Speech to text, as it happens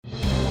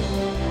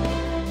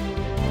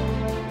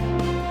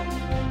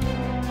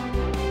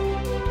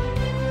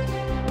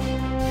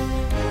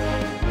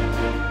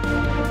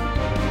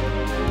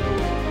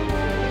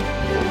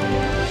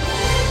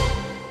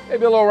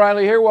Bill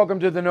O'Reilly here. Welcome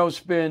to the No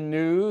Spin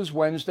News.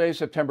 Wednesday,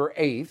 September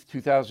 8th,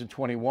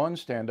 2021.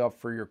 Stand up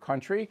for your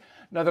country.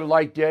 Another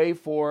light day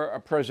for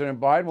President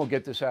Biden. We'll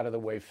get this out of the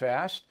way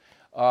fast.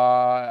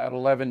 At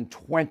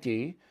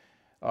 11:20,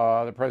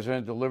 the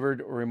president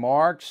delivered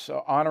remarks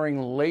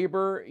honoring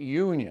labor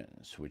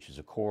unions, which is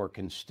a core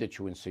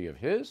constituency of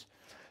his.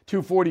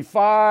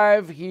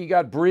 2:45, he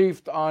got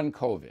briefed on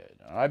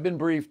COVID. I've been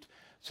briefed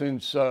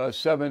since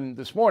 7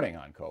 this morning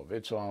on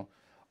COVID, so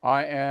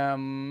I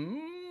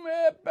am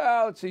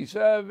about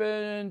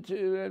 7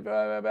 to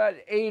about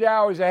 8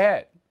 hours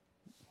ahead.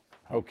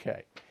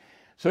 Okay.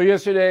 So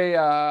yesterday,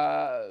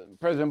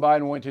 President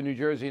Biden went to New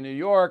Jersey and New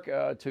York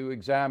to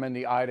examine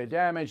the Ida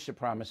damage, to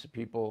promise the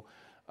people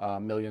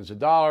millions of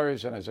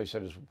dollars, and as I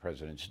said, as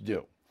presidents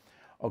do.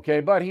 Okay,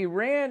 but he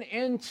ran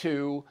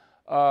into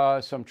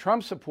some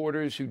Trump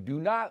supporters who do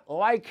not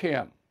like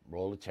him.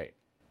 Roll the tape.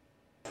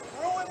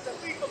 Ruins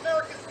and leave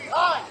Americans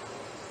behind.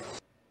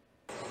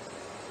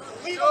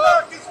 Leave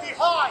Americans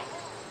behind.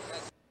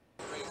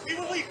 We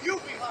will leave you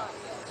behind.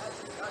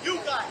 You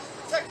guys,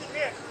 protected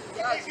him.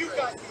 Leave you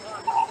guys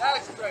behind.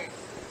 That's great.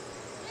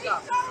 Leave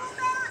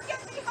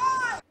Americans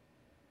behind.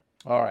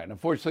 All right.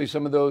 Unfortunately,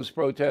 some of those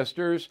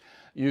protesters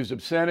used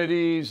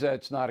obscenities.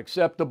 That's not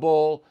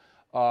acceptable.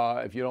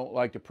 If you don't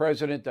like the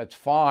president, that's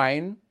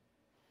fine.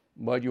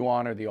 But you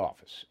honor the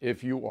office.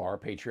 If you are a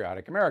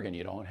patriotic American,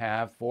 you don't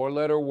have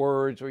four-letter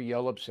words or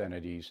yell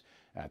obscenities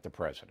at the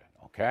president.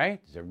 Okay?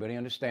 Does everybody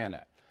understand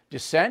that?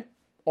 Dissent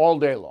all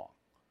day long.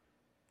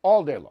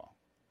 All day long.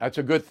 That's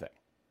a good thing.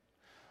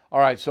 All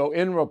right, so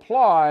in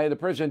reply, the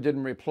president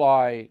didn't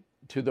reply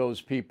to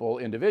those people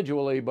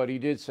individually, but he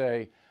did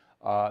say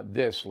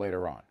this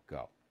later on.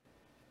 Go.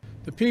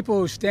 The people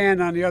who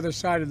stand on the other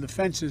side of the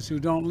fences who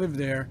don't live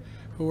there,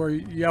 who are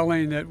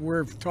yelling that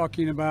we're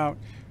talking about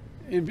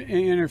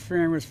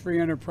interfering with free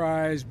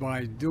enterprise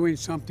by doing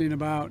something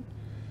about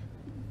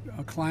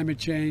climate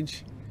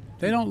change,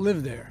 they don't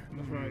live there.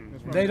 That's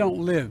right. They don't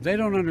live. They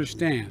don't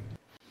understand.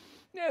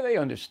 Yeah, they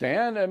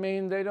understand. I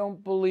mean, they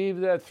don't believe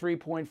that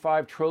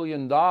 $3.5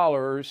 trillion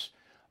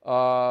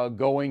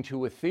going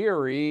to a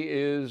theory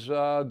is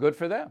good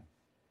for them.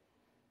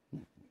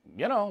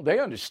 You know, they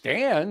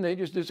understand. They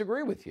just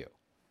disagree with you.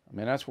 I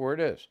mean, that's where it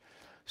is.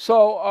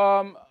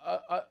 So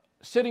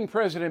sitting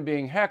president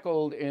being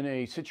heckled in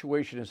a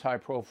situation as high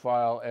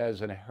profile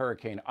as a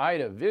Hurricane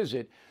Ida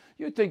visit,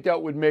 you'd think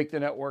that would make the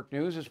network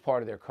news as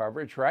part of their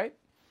coverage, right?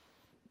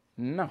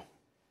 No.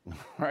 All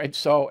right,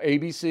 so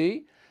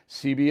ABC,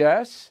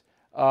 CBS,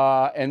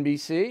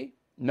 NBC,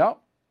 no,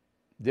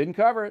 didn't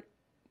cover it,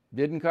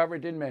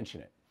 didn't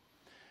mention it.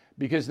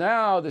 Because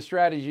now the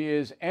strategy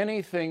is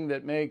anything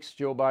that makes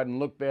Joe Biden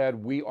look bad,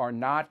 we are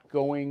not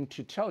going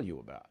to tell you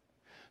about.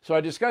 So I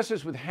discussed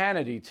this with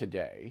Hannity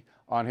today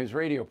on his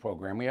radio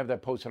program. We have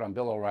that posted on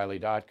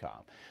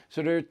BillO'Reilly.com.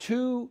 So there are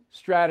two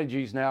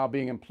strategies now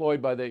being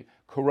employed by the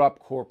corrupt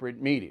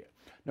corporate media.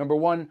 Number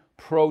one,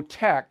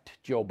 protect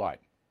Joe Biden.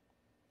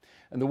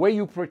 And the way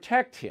you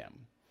protect him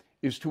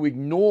is to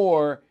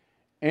ignore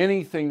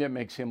anything that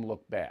makes him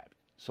look bad.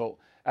 So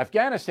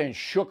Afghanistan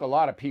shook a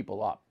lot of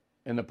people up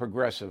in the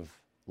progressive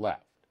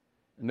left.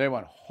 And they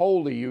went,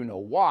 holy you know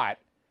what,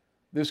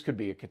 this could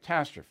be a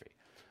catastrophe.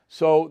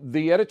 So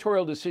the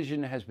editorial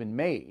decision has been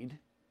made.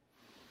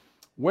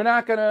 We're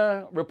not going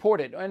to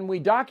report it. And we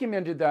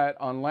documented that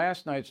on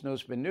last night's No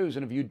Spin News.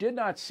 And if you did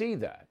not see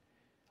that,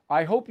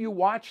 I hope you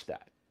watched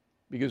that.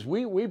 Because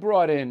we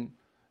brought in,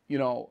 you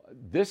know,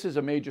 this is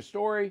a major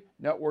story,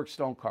 networks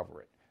don't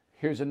cover it.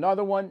 Here's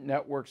another one,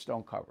 networks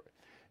don't cover it.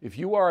 If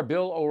you are a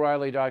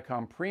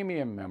BillO'Reilly.com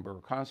premium member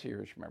or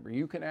concierge member,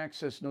 you can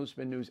access No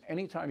Spin News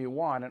anytime you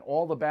want and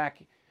all the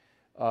back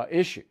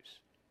issues.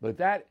 But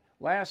that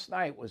last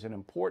night was an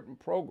important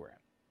program.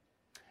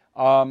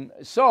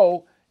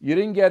 So you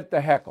didn't get the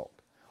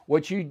heckled.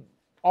 What you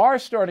are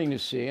starting to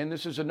see, and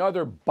this is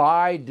another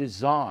by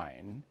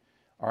design,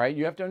 all right,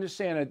 you have to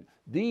understand that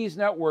these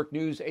network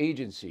news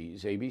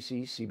agencies,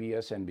 ABC,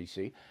 CBS,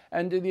 NBC,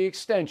 and to the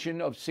extension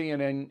of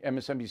CNN,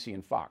 MSNBC,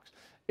 and Fox,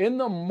 in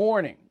the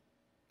morning,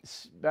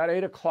 about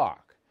 8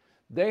 o'clock,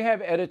 they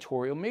have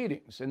editorial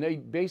meetings, and they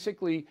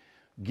basically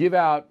give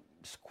out,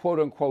 quote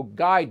unquote,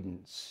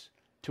 guidance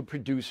to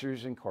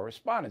producers and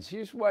correspondents.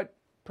 Here's what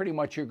pretty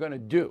much you're going to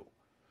do.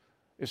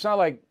 It's not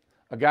like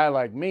a guy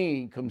like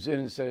me comes in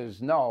and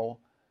says, no,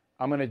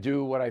 I'm going to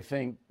do what I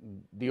think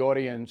the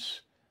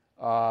audience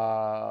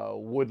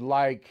would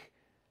like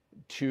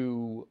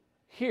to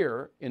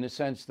hear, in the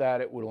sense that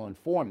it will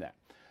inform them.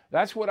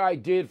 That's what I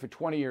did for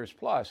 20 years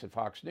plus at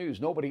Fox News.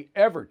 Nobody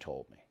ever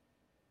told me,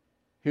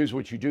 here's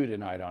what you do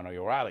tonight on the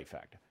O'Reilly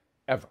Factor,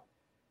 ever,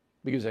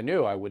 because I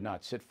knew I would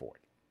not sit for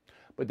it.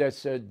 But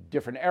that's a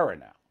different era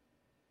now.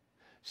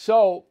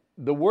 So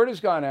the word has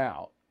gone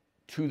out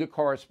to the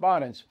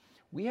correspondents.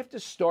 We have to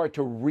start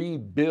to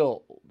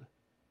rebuild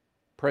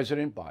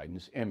President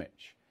Biden's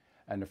image.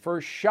 And the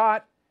first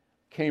shot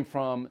came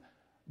from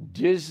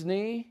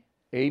Disney,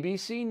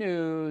 ABC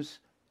News,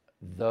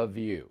 The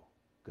View.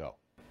 Go.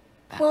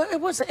 Well,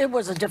 it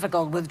was a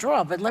difficult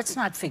withdrawal, but let's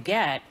not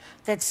forget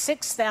that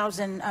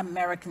 6,000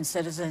 American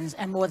citizens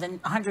and more than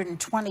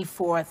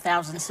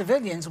 124,000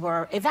 civilians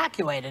were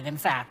evacuated, in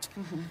fact.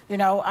 You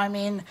know, I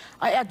mean,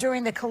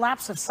 during the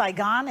collapse of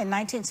Saigon in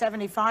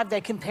 1975, they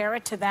compare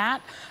it to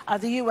that.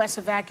 The U.S.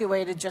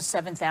 evacuated just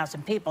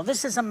 7,000 people.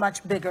 This is a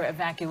much bigger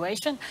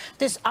evacuation.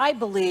 I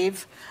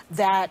believe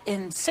that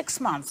in 6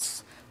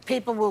 months,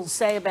 people will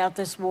say about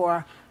this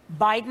war,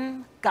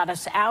 Biden got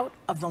us out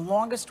of the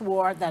longest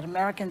war that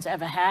Americans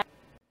ever had.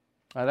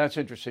 That's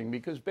interesting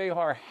because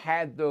Behar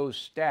had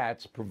those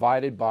stats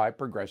provided by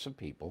progressive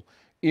people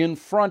in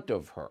front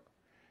of her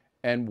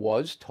and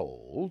was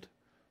told,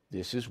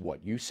 this is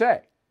what you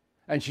say.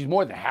 And she's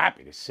more than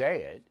happy to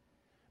say it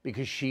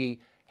because she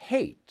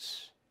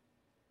hates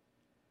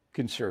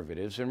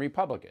conservatives and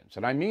Republicans.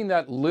 And I mean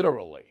that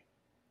literally.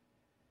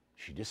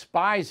 She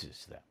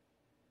despises them.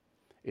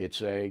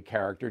 It's a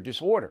character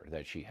disorder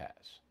that she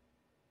has.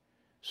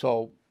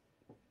 So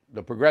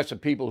the progressive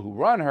people who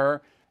run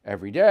her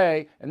every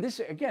day, and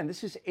this, again,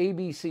 this is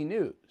ABC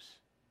News.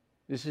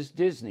 This is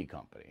Disney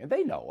Company, and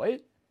they know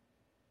it.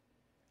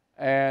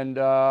 And,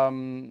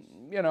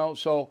 you know,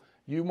 so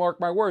you mark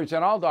my words,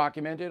 and I'll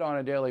document it on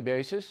a daily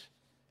basis,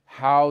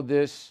 how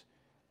this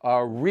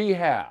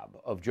rehab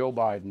of Joe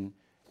Biden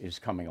is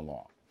coming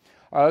along.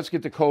 Let's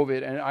get to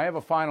COVID, and I have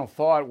a final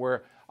thought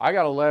where I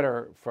got a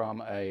letter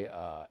from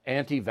a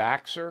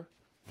anti-vaxxer.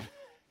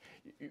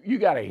 You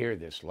got to hear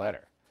this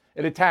letter.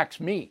 It attacks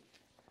me,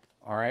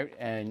 all right?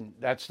 And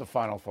that's the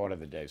final thought of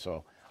the day,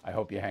 so I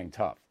hope you hang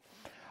tough.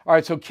 All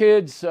right, so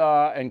kids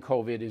and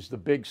COVID is the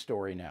big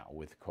story now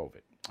with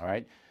COVID, all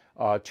right?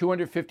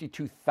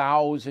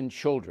 252,000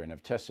 children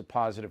have tested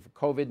positive for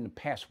COVID in the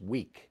past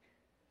week.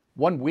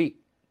 1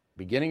 week,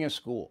 beginning of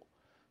school.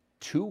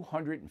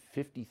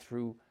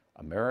 253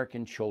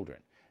 American children,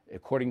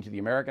 according to the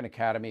American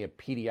Academy of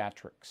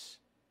Pediatrics,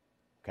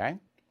 okay?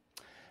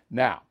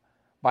 Now,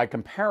 by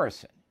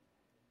comparison,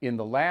 in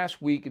the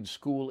last week in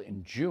school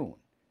in June,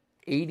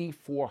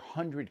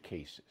 8,400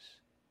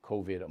 cases,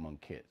 COVID among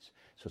kids.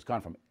 So it's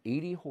gone from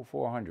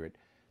 8,400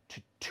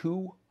 to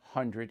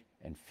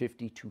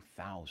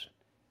 252,000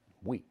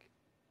 a week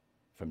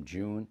from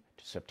June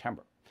to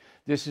September.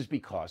 This is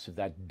because of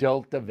that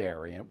Delta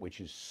variant, which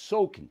is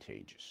so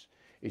contagious.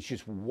 It's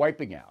just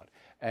wiping out.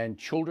 And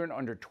children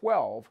under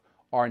 12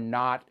 are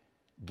not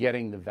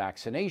getting the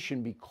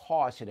vaccination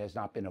because it has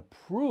not been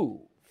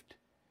approved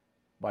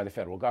by the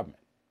federal government.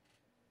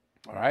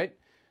 All right?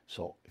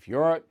 So if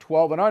you're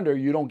 12 and under,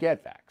 you don't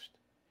get vaxxed.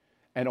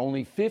 And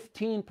only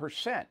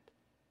 15%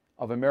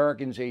 of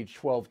Americans aged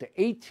 12 to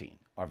 18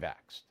 are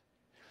vaxxed.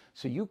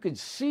 So you can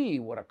see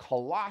what a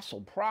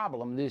colossal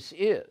problem this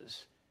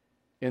is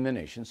in the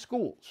nation's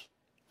schools.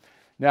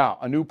 Now,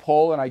 a new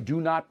poll, and I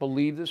do not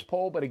believe this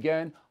poll, but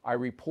again, I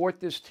report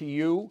this to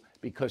you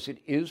because it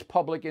is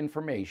public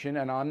information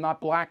and I'm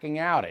not blacking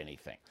out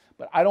anything.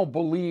 But I don't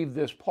believe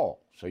this poll,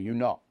 so you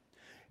know.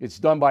 It's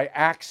done by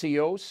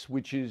Axios,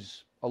 which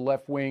is a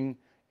left-wing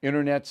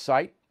internet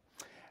site.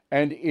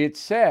 And it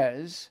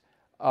says,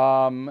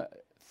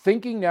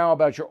 thinking now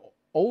about your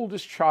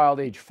oldest child,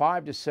 age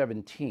 5 to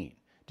 17,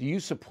 do you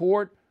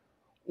support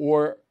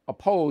or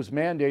oppose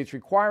mandates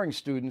requiring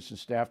students and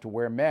staff to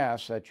wear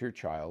masks at your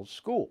child's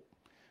school?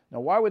 Now,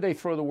 why would they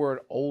throw the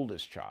word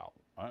oldest child?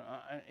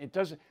 It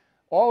doesn't,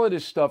 all of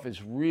this stuff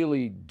is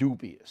really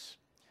dubious.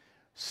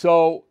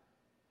 So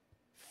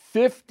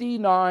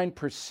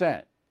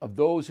 59% of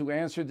those who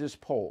answered this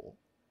poll,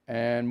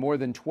 and more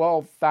than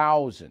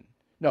 10,000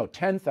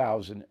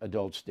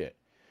 adults did.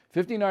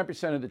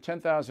 59% of the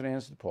 10,000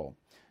 answered the poll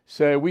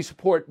say we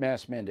support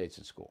mask mandates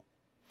in school.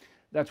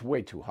 That's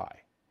way too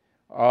high.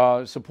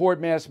 Support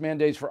mask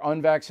mandates for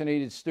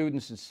unvaccinated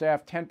students and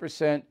staff,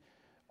 10%.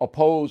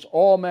 Oppose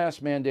all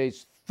mask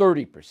mandates,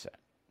 30%.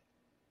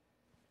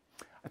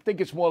 I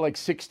think it's more like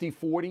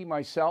 60-40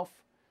 myself.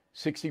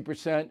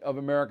 60% of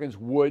Americans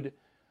would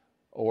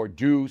or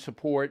do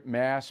support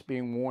masks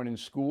being worn in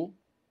school,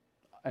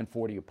 and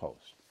 40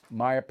 opposed.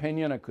 My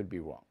opinion, I could be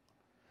wrong.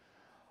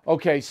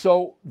 Okay,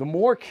 so the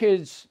more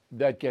kids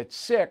that get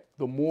sick,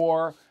 the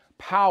more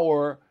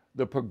power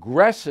the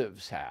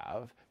progressives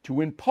have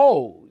to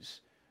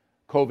impose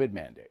COVID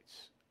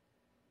mandates.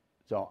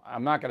 So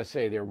I'm not going to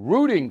say they're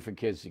rooting for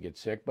kids to get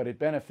sick, but it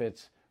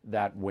benefits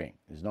that wing.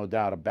 There's no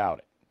doubt about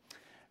it.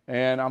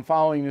 And I'm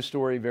following this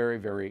story very,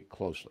 very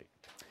closely.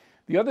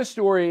 The other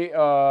story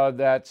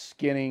that's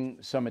getting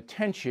some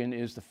attention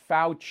is the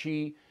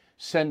Fauci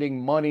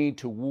sending money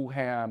to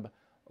Wuhan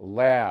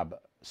lab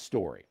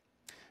story.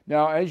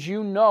 Now, as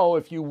you know,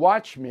 if you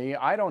watch me,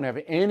 I don't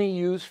have any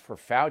use for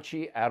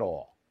Fauci at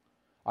all.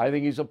 I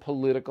think he's a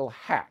political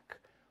hack.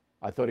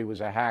 I thought he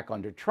was a hack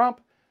under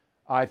Trump.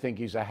 I think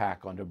he's a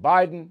hack under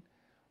Biden.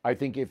 I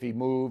think if he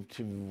moved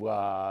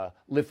to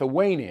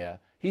Lithuania,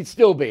 he'd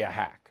still be a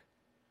hack.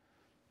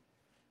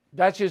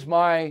 That's just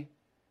my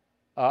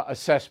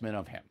assessment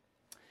of him.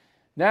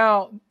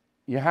 Now,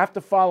 you have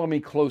to follow me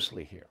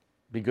closely here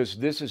because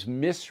this is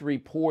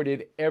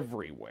misreported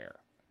everywhere.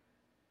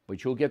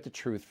 But you'll get the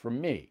truth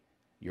from me,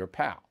 your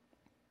pal.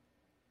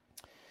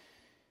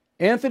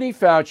 Anthony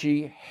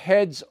Fauci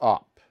heads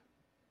up,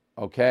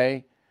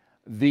 okay,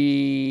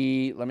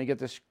 let me get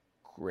this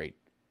great.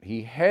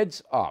 He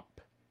heads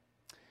up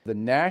the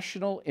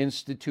National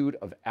Institute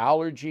of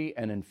Allergy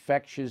and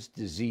Infectious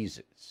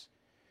Diseases,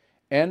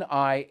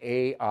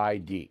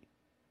 NIAID.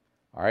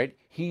 All right,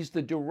 he's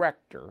the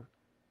director,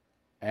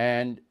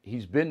 and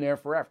he's been there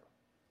forever.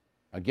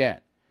 Again,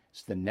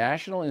 it's the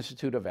National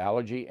Institute of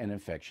Allergy and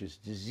Infectious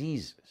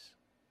Diseases.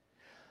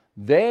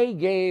 They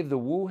gave the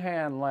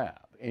Wuhan lab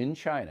in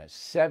China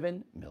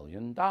 $7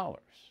 million.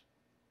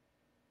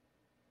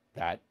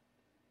 That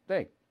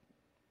thing.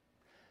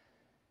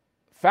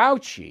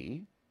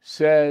 Fauci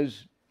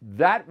says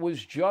that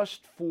was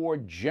just for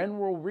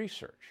general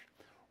research.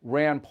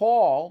 Rand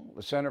Paul,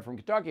 the senator from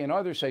Kentucky, and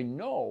others say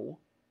no.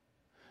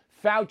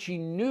 Fauci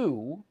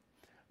knew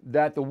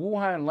that the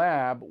Wuhan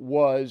lab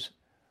was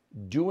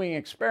doing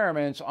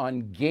experiments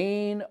on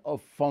gain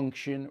of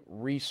function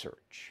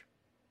research.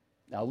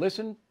 Now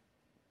listen,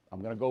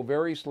 I'm going to go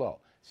very slow.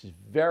 This is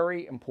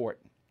very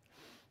important.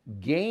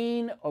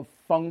 Gain of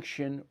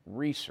function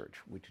research,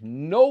 which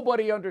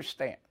nobody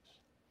understands,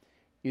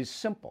 is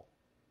simple.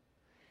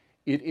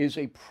 It is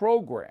a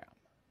program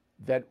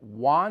that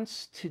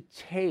wants to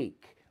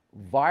take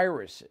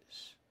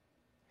viruses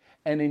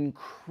and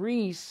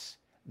increase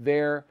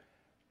their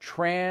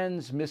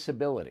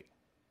transmissibility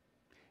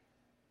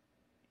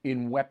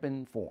in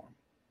weapon form.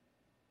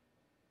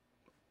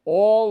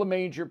 All the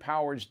major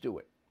powers do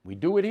it. We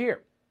do it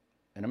here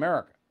in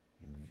America.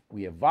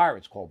 We have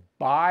virus called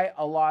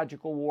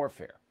biological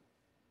warfare.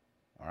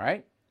 All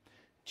right?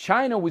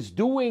 China was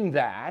doing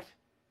that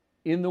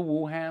in the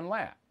Wuhan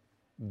lab.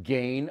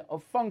 Gain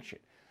of function.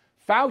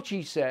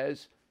 Fauci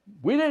says,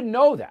 we didn't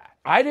know that.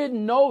 I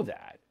didn't know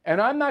that. And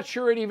I'm not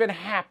sure it even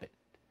happened.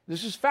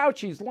 This is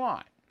Fauci's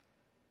line.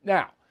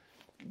 Now,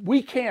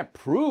 we can't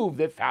prove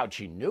that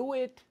Fauci knew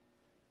it.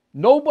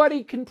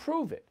 Nobody can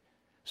prove it.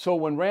 So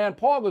when Rand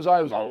Paul goes,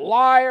 I was a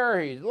liar,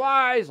 he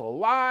lies,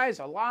 lies.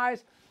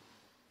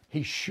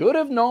 He should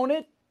have known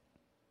it.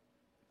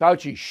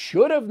 Fauci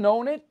should have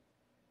known it.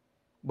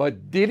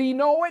 But did he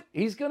know it?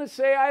 He's going to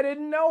say, I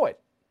didn't know it.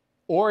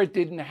 Or it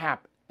didn't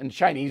happen. And the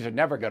Chinese are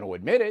never going to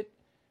admit it.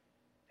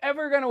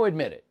 Ever going to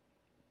admit it.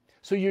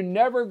 So you're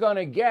never going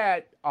to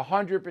get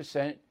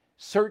 100%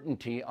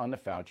 certainty on the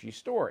Fauci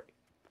story.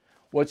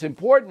 What's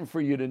important for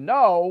you to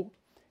know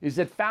is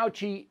that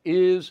Fauci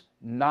is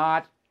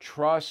not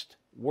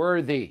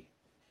trustworthy.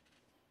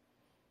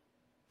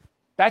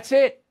 That's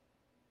it.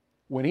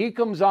 When he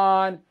comes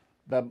on,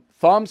 the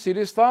thumb, see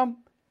this thumb?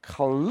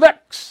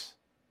 Clicks.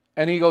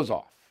 And he goes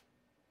off.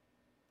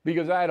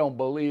 Because I don't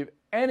believe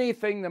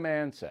anything the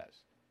man says.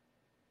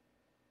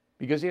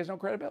 Because he has no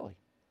credibility.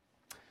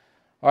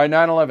 All right,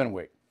 9/11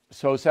 week.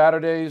 So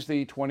Saturday is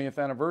the 20th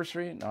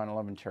anniversary,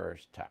 9/11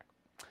 terrorist attack.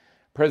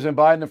 President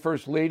Biden and the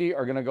First Lady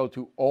are going to go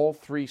to all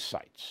three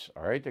sites.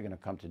 All right, they're going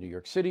to come to New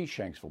York City,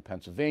 Shanksville,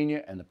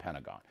 Pennsylvania, and the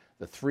Pentagon,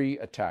 the three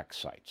attack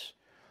sites.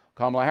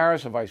 Kamala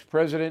Harris, the Vice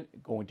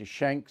President, going to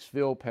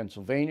Shanksville,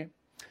 Pennsylvania.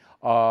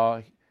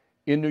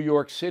 In New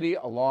York City,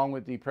 along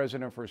with the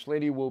President and First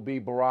Lady, will be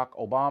Barack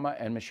Obama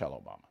and Michelle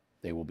Obama.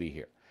 They will be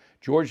here.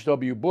 George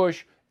W.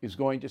 Bush is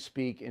going to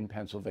speak in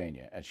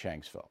Pennsylvania at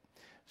Shanksville.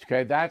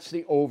 Okay, that's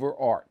the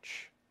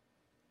overarch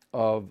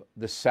of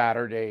the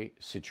Saturday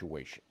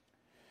situation.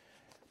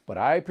 But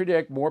I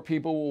predict more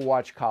people will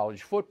watch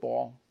college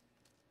football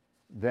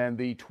than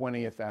the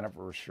 20th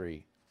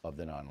anniversary of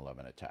the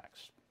 9/11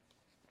 attacks.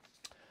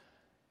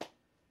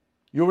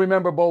 You'll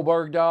remember Bo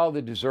Bergdahl,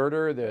 the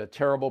deserter, the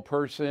terrible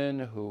person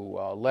who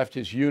left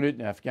his unit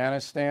in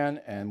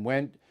Afghanistan and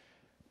went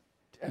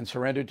and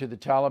surrendered to the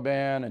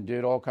Taliban and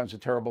did all kinds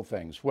of terrible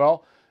things.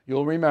 Well,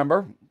 you'll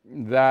remember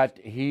that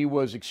he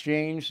was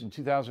exchanged in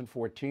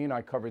 2014.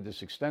 I covered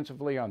this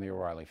extensively on the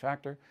O'Reilly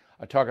Factor.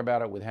 I talk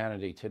about it with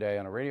Hannity today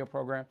on a radio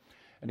program.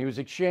 And he was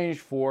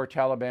exchanged for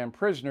Taliban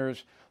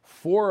prisoners,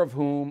 4 of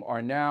whom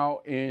are now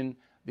in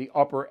the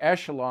upper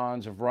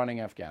echelons of running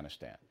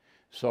Afghanistan.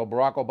 So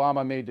Barack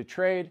Obama made the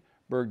trade.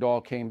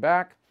 Bergdahl came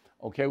back.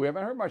 Okay, we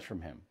haven't heard much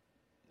from him.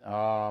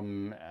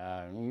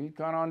 He's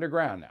gone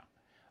underground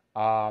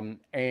now.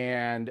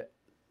 And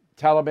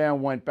Taliban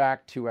went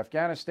back to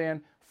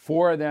Afghanistan.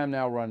 4 of them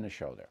now run the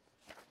show there,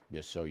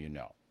 just so you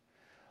know.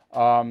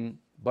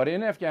 But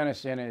in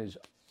Afghanistan is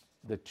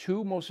the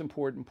 2 most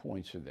important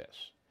points of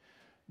this.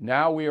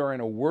 Now we are in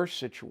a worse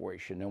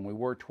situation than we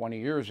were 20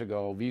 years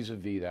ago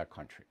vis-a-vis that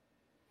country.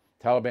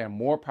 Taliban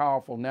more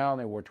powerful now than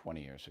they were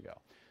 20 years ago.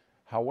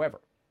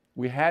 However,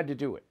 we had to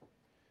do it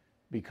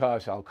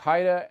because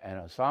Al-Qaeda and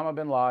Osama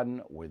bin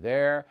Laden were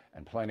there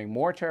and planning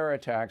more terror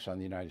attacks on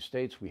the United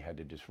States. We had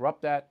to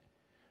disrupt that.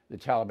 The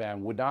Taliban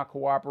would not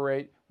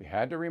cooperate. We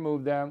had to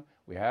remove them.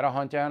 We had to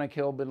hunt down and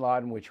kill bin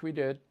Laden, which we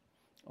did.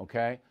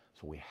 Okay?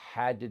 So we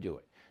had to do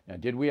it. Now,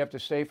 did we have to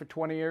stay for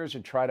 20 years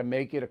and try to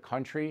make it a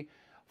country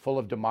full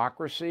of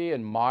democracy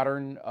and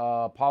modern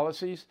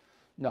policies?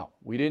 No,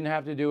 we didn't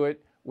have to do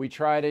it. We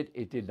tried it.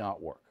 It did not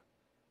work.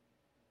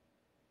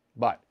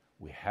 But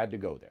we had to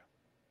go there.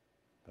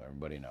 So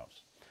everybody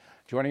knows.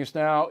 Joining us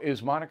now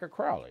is Monica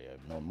Crowley.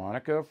 I've known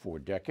Monica for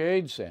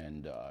decades,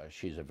 and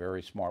she's a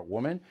very smart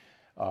woman.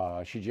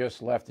 She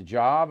just left the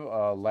job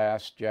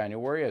last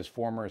January as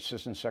former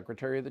Assistant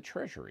Secretary of the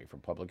Treasury for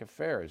Public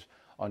Affairs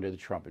under the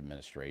Trump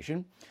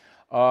administration.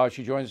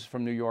 She joins us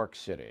from New York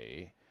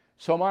City.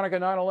 So, Monica,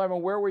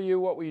 9/11, where were you?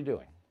 What were you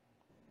doing?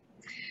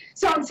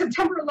 So on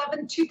September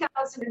 11,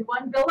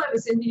 2001, Bill, I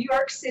was in New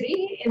York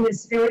City in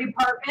this very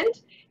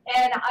apartment,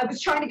 and I was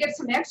trying to get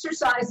some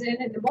exercise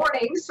in the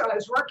morning. So I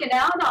was working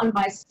out on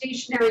my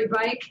stationary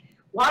bike,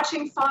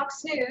 watching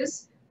Fox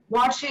News,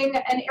 watching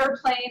an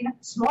airplane,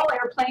 small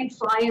airplane,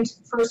 fly into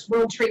the first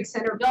World Trade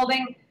Center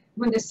building.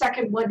 When the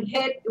second one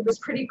hit, it was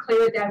pretty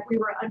clear that we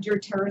were under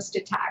terrorist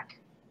attack.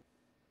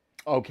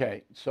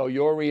 Okay, so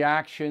your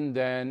reaction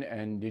then,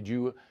 and did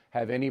you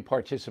have any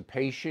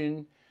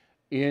participation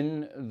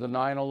in the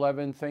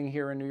 9/11 thing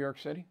here in New York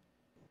City?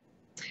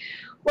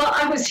 Well,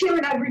 I was here,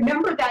 and I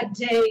remember that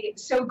day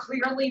so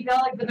clearly, Bill,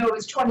 even though it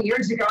was 20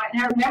 years ago.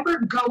 And I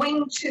remember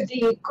going to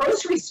the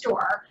grocery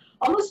store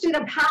almost in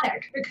a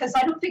panic, because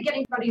I don't think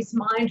anybody's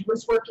mind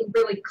was working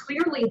really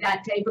clearly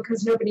that day,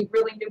 because nobody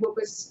really knew what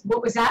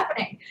was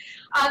happening.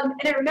 And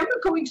I remember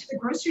going to the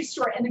grocery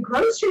store, and the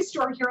grocery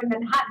store here in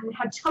Manhattan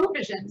had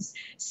televisions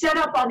set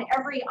up on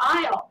every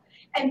aisle.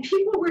 And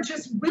people were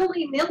just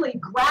willy-nilly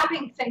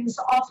grabbing things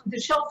off of the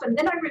shelf. And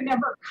then I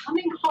remember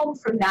coming home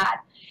from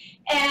that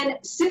and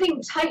sitting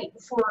tight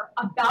for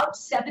about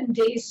 7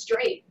 days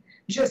straight,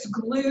 just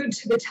glued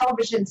to the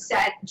television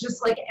set,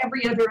 just like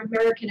every other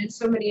American and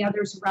so many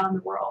others around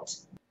the world.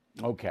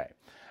 Okay.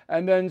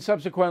 And then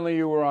subsequently,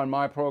 you were on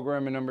my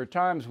program a number of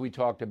times. We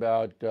talked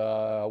about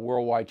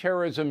worldwide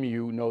terrorism.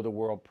 You know the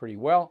world pretty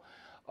well.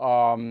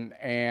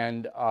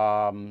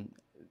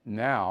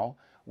 Now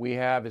we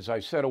have, as I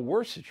said, a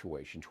worse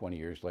situation 20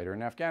 years later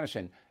in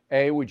Afghanistan.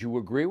 A, would you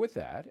agree with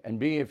that? And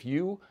B, if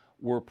you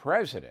were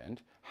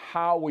president,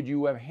 how would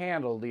you have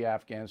handled the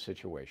Afghan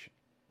situation?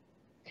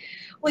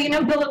 Well, you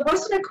know, Bill, it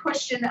wasn't a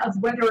question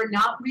of whether or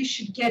not we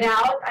should get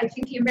out. I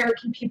think the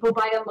American people,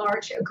 by and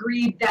large,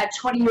 agreed that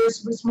 20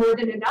 years was more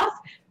than enough.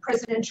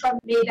 President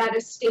Trump made that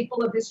a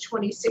staple of his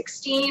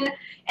 2016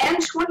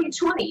 and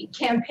 2020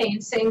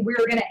 campaign, saying we're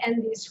going to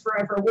end these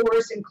forever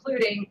wars,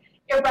 including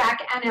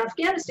Iraq and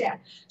Afghanistan.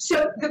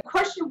 So the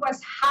question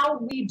was how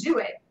we do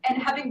it.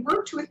 And having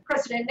worked with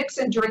President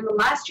Nixon during the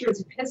last years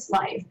of his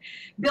life,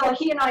 Bill,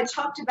 he and I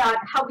talked about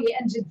how we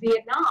ended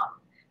Vietnam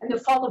and the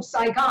fall of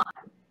Saigon.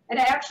 And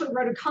I actually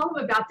wrote a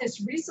column about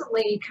this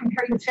recently,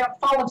 comparing the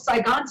fall of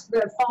Saigon to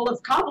the fall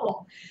of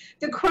Kabul.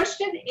 The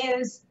question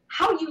is,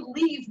 how you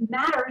leave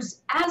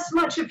matters as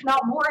much, if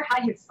not more,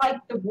 how you fight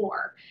the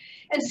war.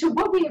 And so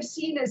what we have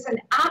seen is an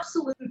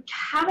absolute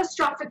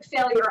catastrophic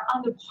failure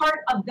on the part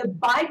of the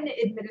Biden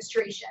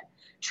administration.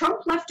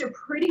 Trump left a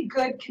pretty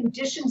good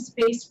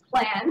conditions-based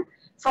plan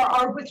for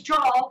our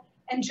withdrawal,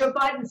 and Joe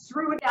Biden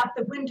threw it out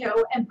the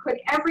window and put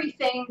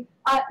everything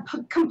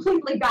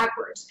completely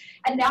backwards.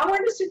 And now we're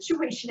in a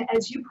situation,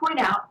 as you point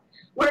out,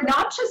 where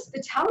not just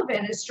the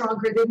Taliban is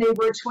stronger than they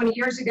were 20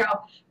 years ago,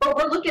 but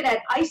we're looking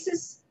at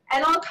ISIS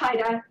and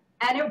Al-Qaeda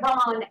and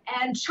Iran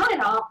and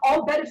China,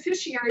 all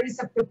beneficiaries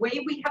of the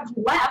way we have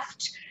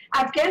left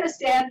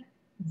Afghanistan.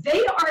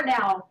 They are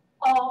now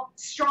all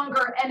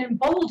stronger and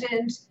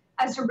emboldened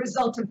as a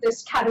result of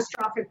this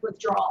catastrophic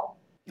withdrawal.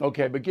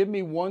 Okay, but give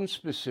me one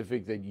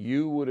specific that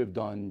you would have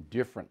done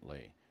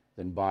differently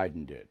than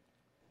Biden did.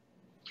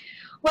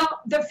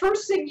 Well, the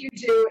first thing you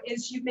do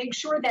is you make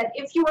sure that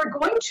if you are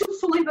going to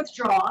fully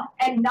withdraw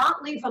and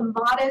not leave a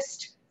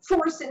modest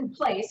force in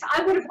place,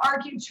 I would have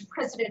argued to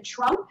President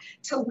Trump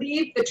to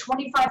leave the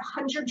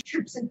 2,500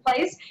 troops in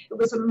place. It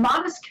was a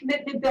modest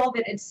commitment, Bill,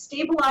 that had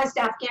stabilized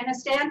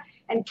Afghanistan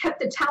and kept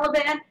the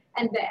Taliban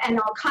and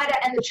Al-Qaeda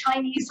and the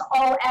Chinese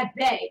all at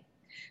bay.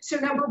 So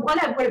number one,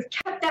 I would have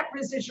kept that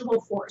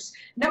residual force.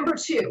 Number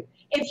two,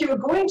 if you're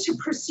going to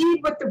proceed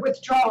with the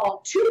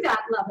withdrawal to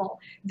that level,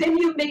 then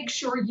you make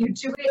sure you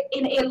do it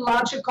in a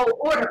logical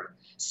order.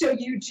 So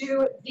you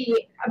do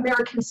the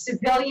American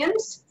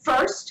civilians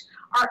first,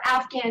 our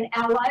Afghan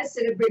allies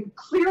that have been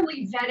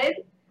clearly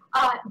vetted,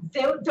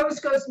 those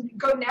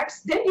go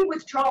next. Then you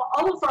withdraw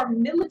all of our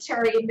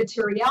military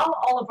materiel,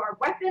 all of our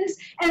weapons,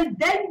 and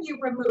then you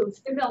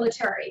remove the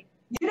military.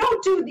 You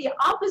don't do the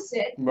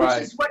opposite, Right.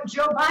 which is what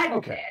Joe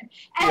Biden did.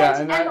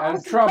 And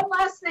also, Trump, one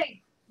last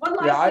thing,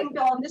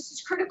 Bill, and this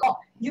is critical.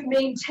 You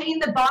maintain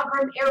the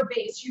Bagram Air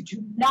Base. You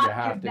do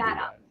not give that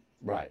up.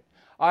 Right.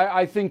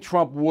 I think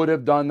Trump would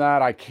have done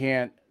that. I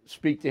can't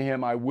speak to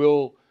him. I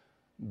will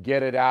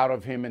get it out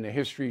of him in the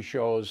history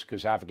shows,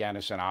 because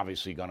Afghanistan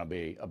obviously going to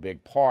be a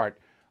big part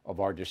of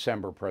our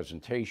December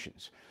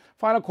presentations.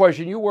 Final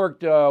question. You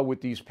worked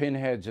with these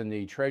pinheads in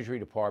the Treasury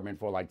Department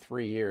for like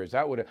 3 years.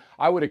 I would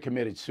have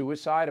committed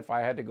suicide if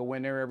I had to go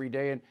in there every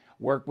day and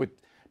work with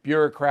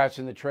bureaucrats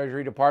in the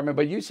Treasury Department,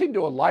 but you seem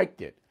to have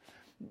liked it.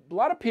 A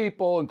lot of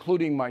people,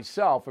 including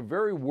myself, are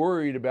very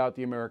worried about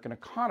the American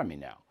economy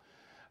now,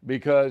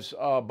 because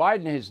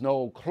Biden has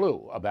no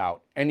clue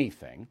about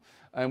anything.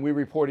 And we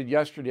reported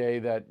yesterday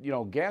that, you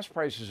know, gas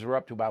prices are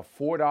up to about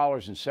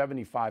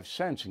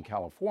 $4.75 in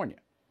California.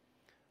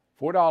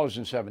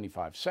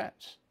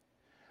 $4.75.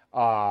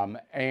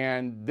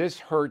 And this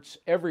hurts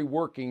every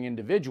working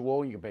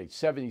individual. You can pay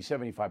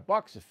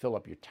 $75 to fill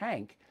up your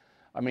tank.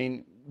 I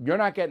mean, you're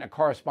not getting a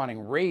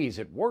corresponding raise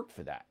at work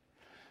for that.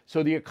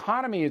 So the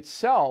economy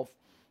itself,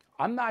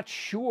 I'm not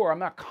sure, I'm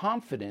not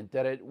confident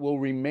that it will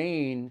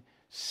remain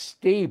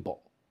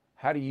stable.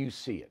 How do you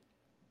see it?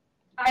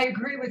 I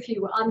agree with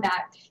you on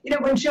that. You know,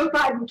 when Joe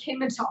Biden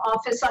came into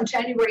office on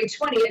January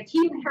 20th,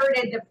 he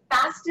inherited the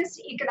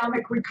fastest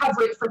economic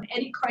recovery from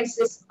any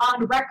crisis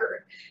on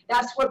record.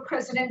 That's what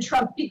President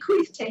Trump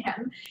bequeathed to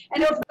him.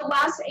 And over the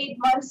last 8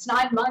 months,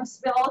 9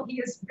 months, Bill, he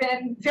has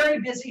been very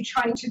busy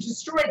trying to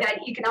destroy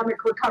that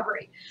economic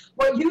recovery.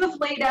 What you have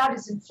laid out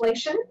is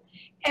inflation.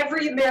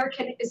 Every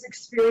American is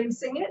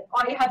experiencing it.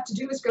 All you have to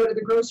do is go to the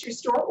grocery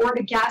store or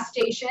the gas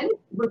station,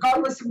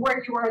 regardless of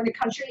where you are in the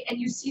country, and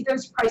you see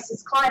those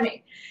prices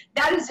climbing.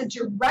 That is a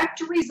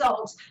direct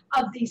result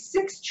of the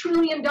 $6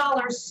 trillion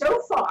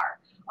so far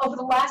over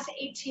the last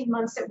 18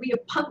 months that we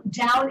have pumped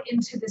down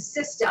into the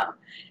system.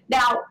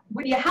 Now,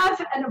 when you have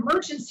an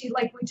emergency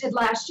like we did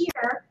last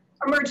year,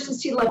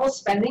 emergency level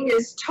spending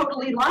is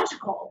totally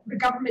logical. The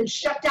government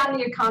shut down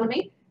the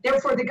economy.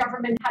 Therefore, the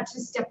government had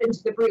to step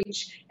into the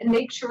breach and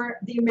make sure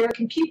the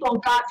American people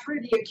got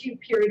through the acute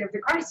period of the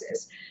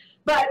crisis.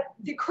 But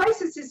the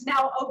crisis is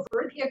now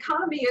over. The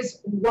economy is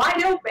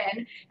wide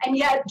open, and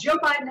yet Joe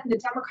Biden and the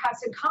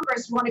Democrats in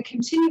Congress want to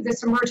continue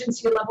this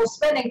emergency level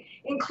spending,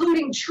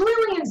 including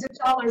trillions of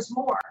dollars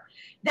more.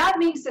 That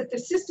means that the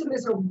system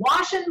is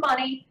awash in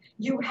money.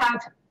 You have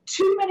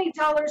too many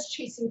dollars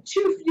chasing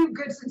too few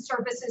goods and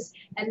services,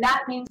 and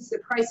that means the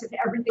price of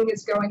everything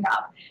is going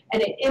up.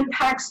 And it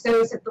impacts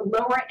those at the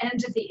lower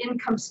end of the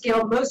income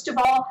scale, most of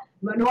all,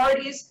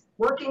 minorities,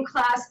 working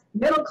class,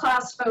 middle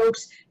class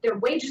folks. Their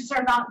wages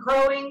are not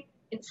growing.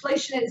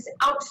 Inflation is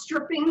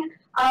outstripping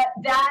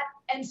that,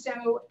 and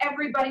so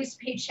everybody's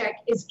paycheck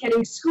is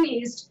getting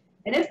squeezed.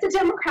 And if the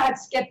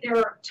Democrats get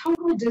their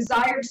total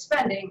desired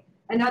spending,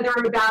 another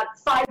about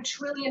 $5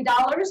 trillion,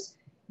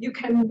 you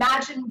can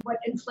imagine what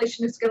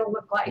inflation is going to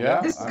look like.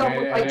 Yeah, This is going to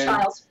look like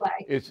child's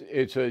play.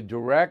 It's a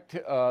direct,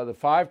 the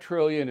 $5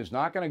 trillion is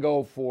not going to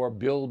go for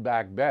Build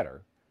Back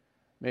Better.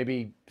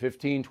 Maybe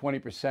 15,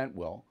 20%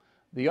 will.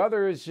 The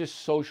other is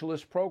just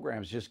socialist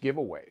programs, just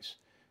giveaways.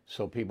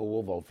 So people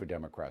will vote for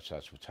Democrats.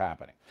 That's what's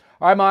happening.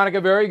 All right,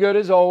 Monica, very good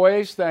as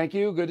always. Thank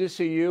you. Good to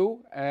see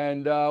you.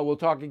 And we'll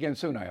talk again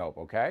soon, I hope,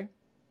 okay?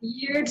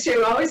 You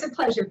too. Always a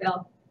pleasure,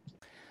 Bill.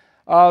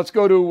 Let's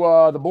go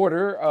to the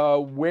border,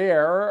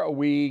 where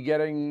we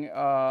getting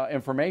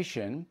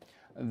information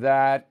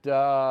that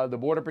the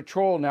Border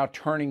Patrol now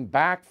turning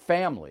back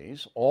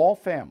families, all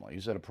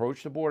families that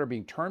approach the border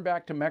being turned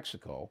back to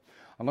Mexico,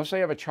 unless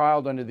they have a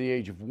child under the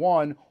age of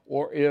 1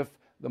 or if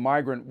the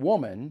migrant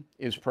woman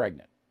is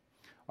pregnant.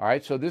 All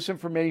right, so this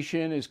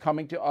information is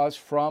coming to us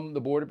from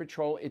the Border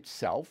Patrol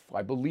itself.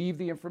 I believe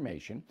the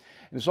information.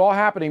 And it's all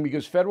happening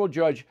because federal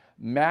judge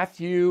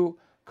Matthew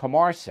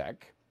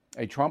Commemorate,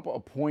 a Trump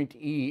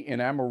appointee in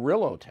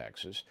Amarillo,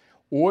 Texas,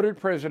 ordered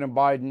President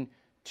Biden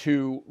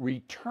to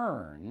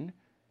return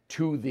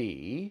to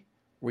the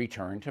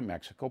return to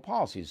Mexico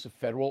policy. It's a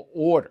federal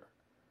order.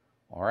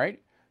 All right?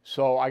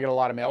 So I get a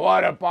lot of mail.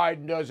 What if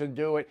Biden doesn't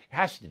do it? He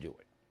has to do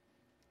it.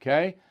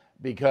 Okay?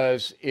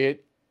 Because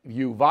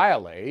you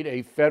violate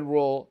a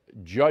federal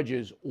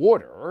judge's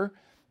order,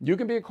 you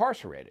can be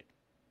incarcerated.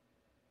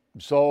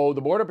 So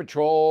the Border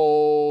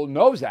Patrol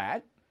knows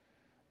that,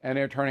 and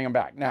they're turning them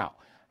back. Now,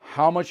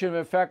 how much of an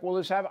effect will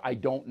this have? I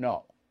don't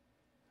know.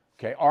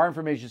 Okay, our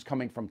information is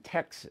coming from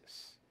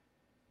Texas,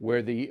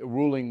 where the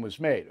ruling was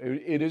made.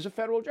 It is a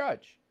federal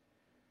judge,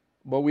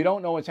 but we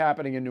don't know what's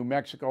happening in New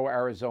Mexico,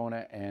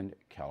 Arizona, and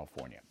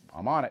California.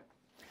 I'm on it.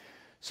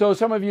 So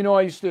some of you know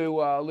I used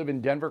to live in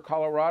Denver,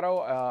 Colorado,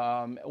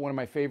 one of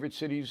my favorite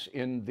cities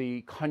in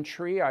the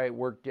country. I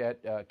worked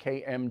at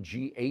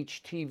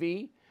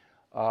KMGH-TV,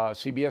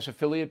 CBS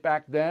affiliate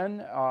back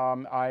then.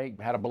 I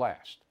had a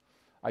blast.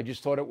 I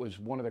just thought it was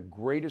one of the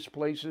greatest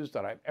places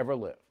that I've ever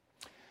lived.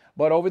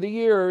 But over the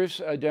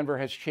years, Denver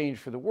has changed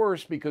for the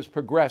worse because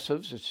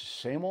progressives, it's the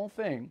same old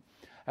thing,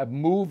 have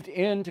moved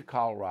into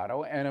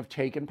Colorado and have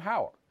taken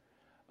power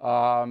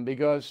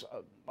because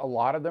a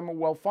lot of them are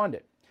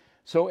well-funded.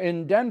 So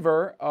in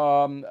Denver,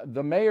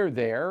 the mayor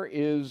there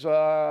is,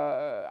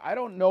 I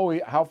don't know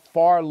how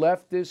far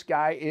left this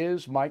guy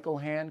is, Michael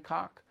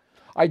Hancock.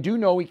 I do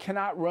know he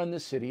cannot run the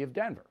city of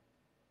Denver.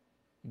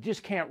 He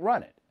just can't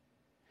run it.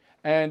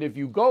 And if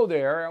you go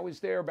there, I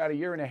was there about 1.5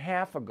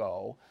 years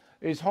ago,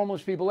 there's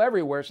homeless people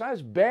everywhere. It's not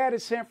as bad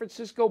as San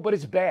Francisco, but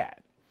it's bad.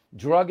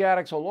 Drug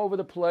addicts all over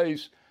the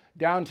place.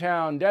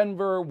 Downtown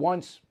Denver,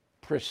 once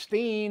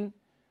pristine,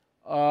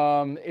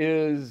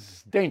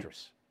 is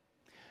dangerous.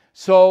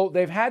 So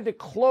they've had to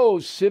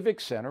close Civic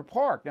Center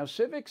Park. Now,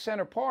 Civic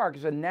Center Park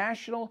is a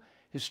National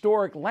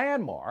Historic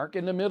Landmark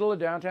in the middle of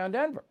downtown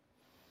Denver.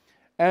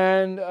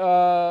 And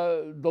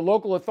the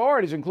local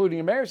authorities, including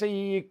the mayor,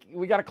 say,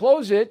 we got to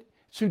close it.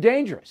 It's too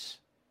dangerous.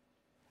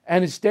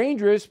 And it's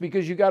dangerous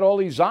because you got all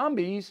these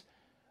zombies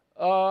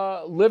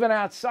living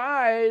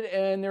outside,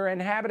 and they're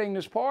inhabiting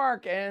this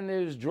park, and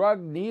there's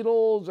drug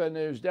needles, and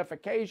there's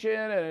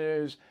defecation, and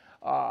there's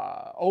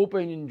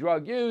open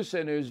drug use,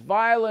 and there's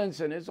violence,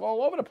 and it's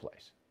all over the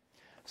place.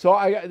 So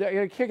I got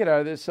to kick it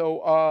out of this.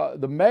 So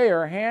the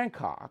mayor,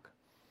 Hancock,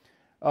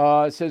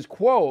 says,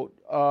 quote,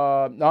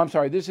 no, I'm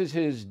sorry, this is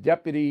his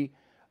deputy,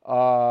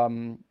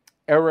 Eric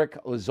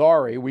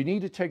Lazari. We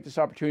need to take this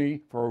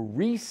opportunity for a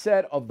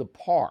reset of the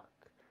park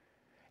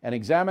and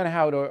examine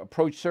how to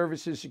approach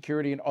services,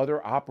 security, and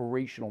other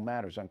operational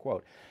matters,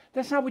 unquote.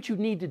 That's not what you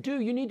need to do.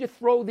 You need to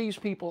throw these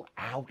people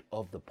out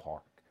of the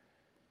park.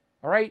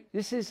 All right?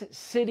 This is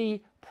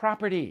city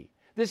property.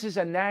 This is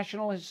a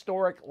National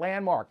Historic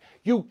Landmark.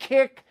 You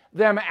kick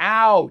them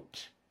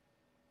out.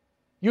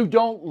 You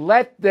don't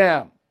let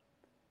them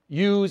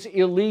use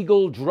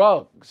illegal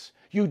drugs.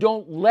 You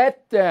don't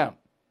let them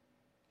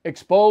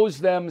expose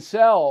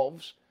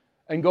themselves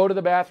and go to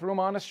the bathroom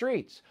on the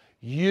streets.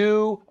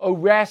 You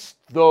arrest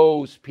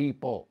those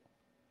people.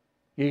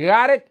 You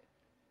got it?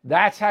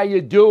 That's how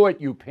you do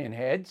it, you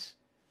pinheads.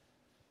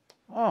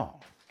 Oh,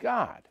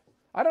 God.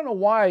 I don't know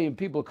why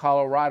people of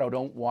Colorado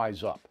don't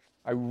wise up.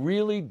 I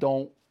really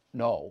don't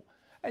know.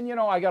 And, you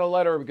know, I got a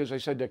letter because I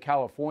said that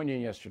California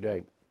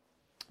yesterday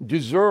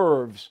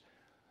deserves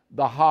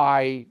the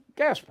high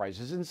gas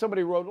prices. And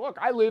somebody wrote, look,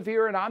 I live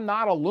here and I'm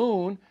not a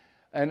loon.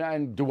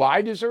 And do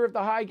I deserve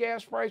the high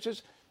gas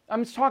prices?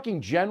 I'm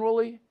talking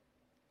generally.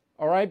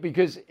 All right,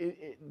 because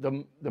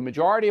the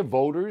majority of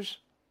voters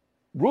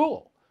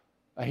rule.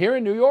 Here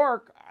in New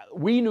York,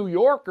 we New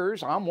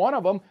Yorkers, I'm one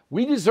of them,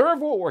 we deserve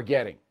what we're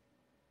getting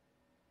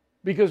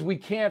because we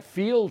can't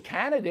field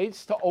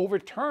candidates to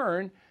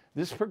overturn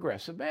this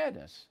progressive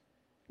madness.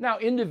 Now,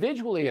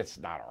 individually, it's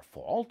not our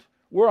fault.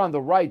 We're on the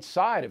right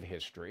side of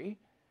history.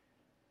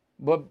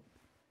 But,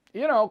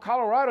 you know,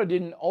 Colorado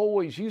didn't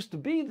always used to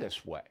be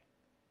this way.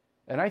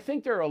 And I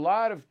think there are a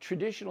lot of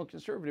traditional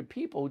conservative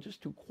people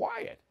just too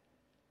quiet.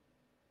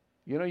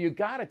 You know, you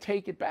got to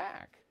take it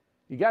back.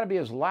 You got to be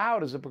as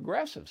loud as the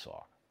progressives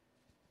are.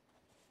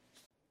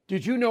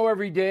 Did you know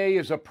every day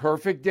is a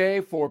perfect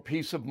day for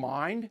peace of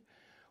mind?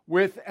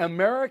 With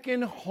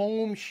American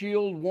Home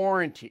Shield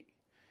Warranty,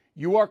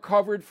 you are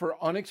covered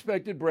for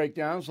unexpected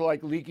breakdowns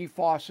like leaky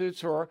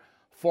faucets or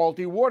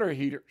faulty water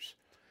heaters.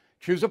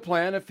 Choose a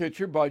plan that fits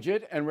your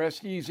budget and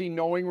rest easy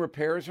knowing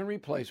repairs and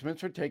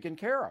replacements are taken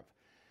care of.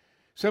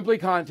 Simply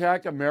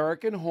contact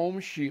American Home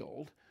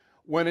Shield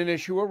when an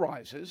issue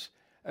arises,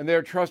 and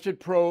their trusted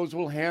pros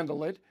will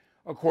handle it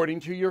according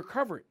to your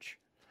coverage.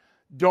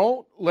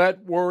 Don't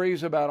let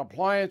worries about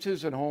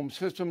appliances and home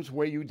systems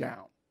weigh you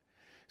down.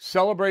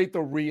 Celebrate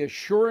the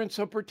reassurance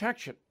of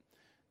protection.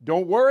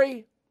 Don't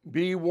worry,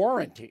 be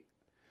warranty.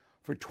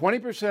 For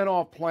 20%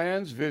 off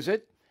plans,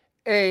 visit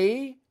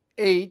ahs.com/bill.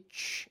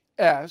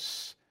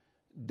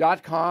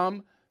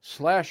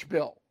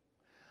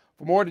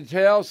 For more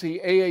details,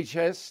 see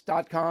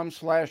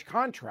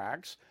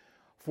ahs.com/contracts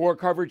for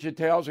coverage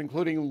details,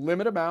 including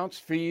limit amounts,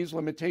 fees,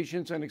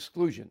 limitations, and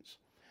exclusions.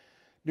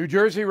 New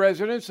Jersey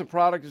residents, the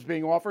product is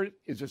being offered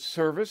is a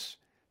service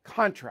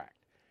contract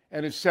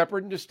and is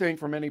separate and distinct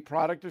from any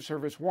product or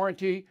service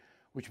warranty,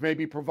 which may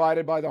be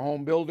provided by the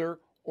home builder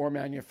or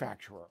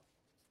manufacturer.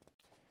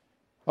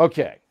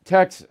 Okay,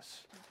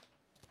 Texas.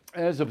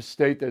 As a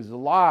state, there's a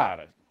lot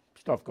of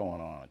stuff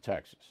going on in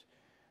Texas.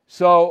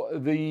 So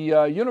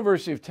the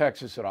University of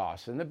Texas at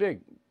Austin, the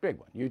big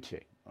one,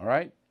 UT, all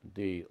right?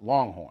 The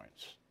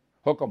Longhorns,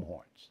 Hook'em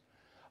Horns.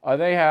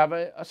 They have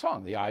a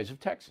song, The Eyes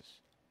of Texas.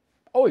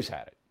 Always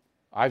had it.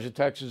 Eyes of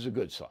Texas is a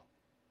good song.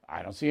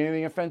 I don't see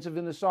anything offensive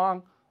in the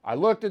song. I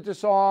looked at the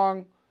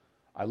song.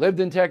 I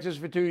lived in Texas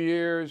for 2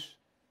 years.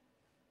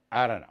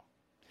 I don't know.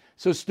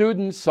 So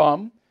students,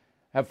 some,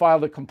 have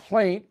filed a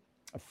complaint,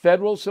 a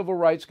federal civil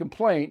rights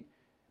complaint,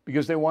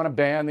 because they want to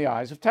ban the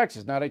Eyes of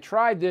Texas. Now, they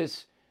tried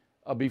this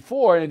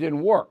before, and it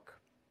didn't work.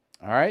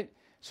 All right?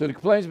 So the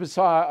complaint's been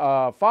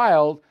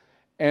filed,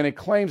 and it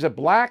claims that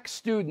black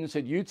students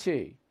at UT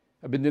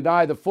have been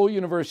denied the full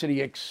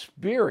university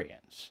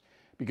experience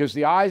because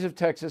the Eyes of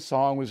Texas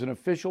song was an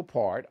official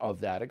part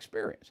of that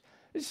experience.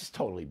 This is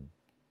totally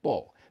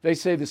bull. They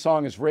say the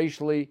song is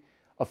racially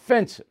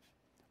offensive.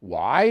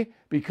 Why?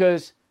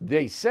 Because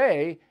they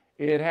say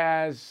it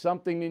has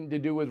something to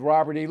do with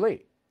Robert E.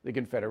 Lee, the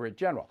Confederate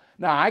general.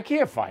 Now, I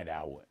can't find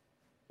out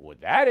what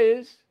that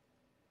is.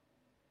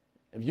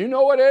 If you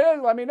know what it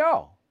is, let me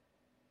know.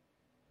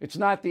 It's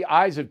not the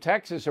Eyes of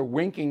Texas are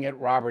winking at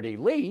Robert E.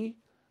 Lee.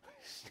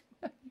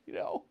 You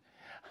know,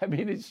 I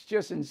mean, it's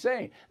just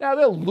insane. Now,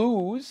 they'll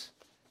lose.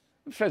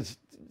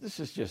 This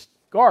is just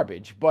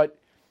garbage, but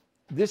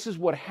this is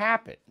what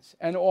happens.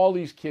 And all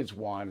these kids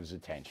want is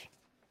attention.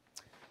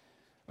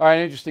 All right,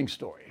 interesting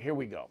story. Here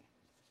we go.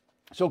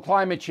 So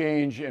climate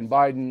change and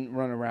Biden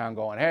running around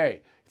going,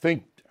 hey,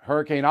 think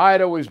Hurricane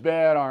Ida was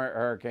bad, or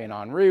Hurricane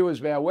Henri was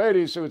bad. Where do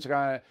you see what's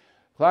going to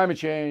climate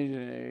change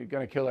is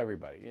going to kill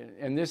everybody.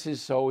 And this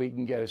is so he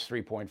can get his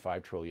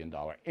 $3.5 trillion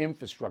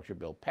infrastructure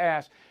bill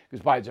passed,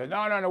 because Biden said,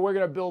 no, we're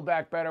going to build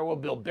back better. We'll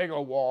build bigger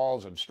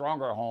walls and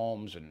stronger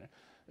homes, and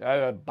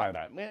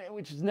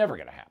which is never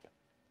going to happen.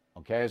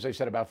 Okay, as I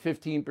said, about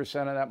 15%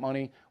 of that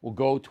money will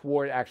go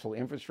toward actual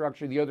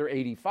infrastructure. The other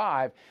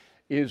 85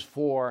 is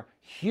for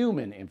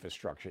human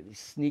infrastructure. They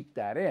sneak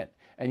that in.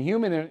 And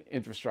human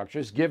infrastructure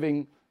is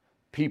giving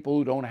people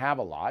who don't have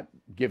a lot,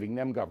 giving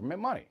them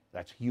government money.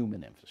 That's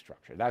human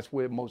infrastructure. That's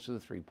where most of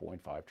the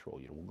 $3.5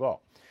 trillion will go.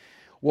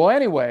 Well,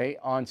 anyway,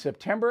 on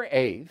September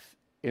 8th,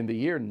 in the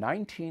year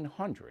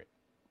 1900,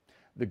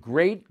 the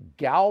great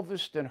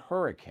Galveston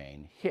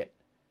hurricane hit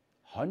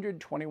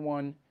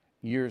 121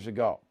 years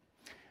ago.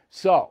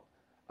 So,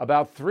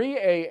 about 3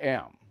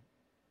 a.m.,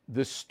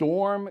 the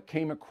storm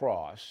came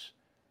across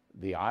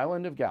the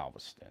island of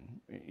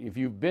Galveston. If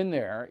you've been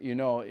there, you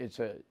know it's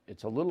a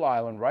little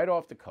island right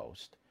off the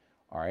coast,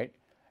 all right?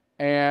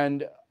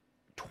 And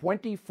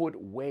 20-foot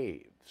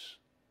waves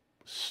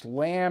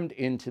slammed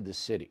into the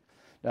city.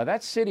 Now,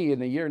 that city in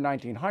the year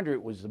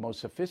 1900 was the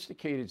most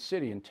sophisticated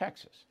city in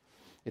Texas.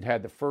 It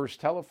had the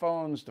first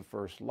telephones, the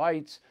first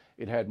lights.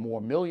 It had more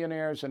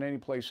millionaires than any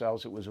place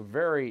else. It was a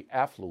very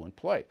affluent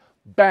place.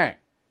 Bang!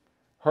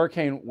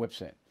 Hurricane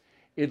whips in.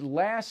 It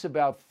lasts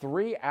about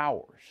 3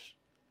 hours.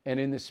 And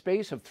in the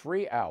space of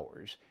 3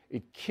 hours,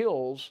 it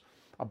kills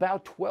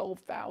about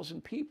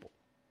 12,000 people.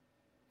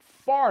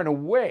 Far and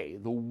away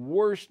the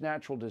worst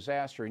natural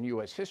disaster in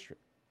U.S. history.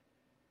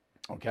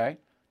 Okay?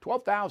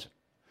 12,000.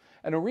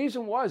 And the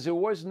reason was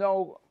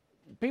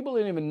people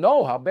didn't even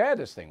know how bad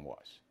this thing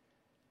was.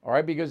 All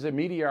right? Because the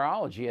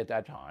meteorology at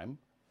that time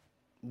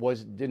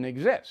didn't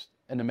exist.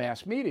 And the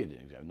mass media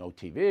didn't exist. No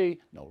TV,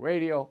 no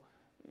radio.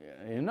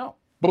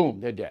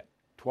 Boom, they're dead.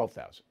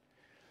 12,000.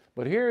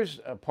 But here's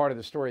a part of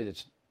the story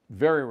that's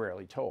very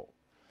rarely told.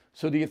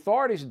 So the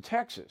authorities in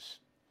Texas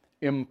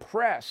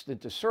impressed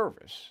into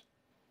service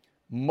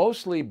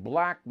mostly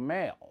black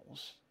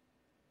males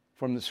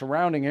from the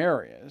surrounding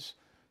areas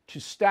to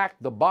stack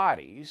the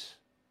bodies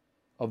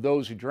of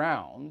those who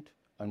drowned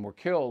and were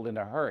killed in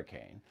a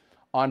hurricane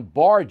on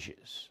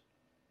barges,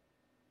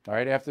 all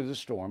right, after the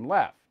storm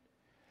left.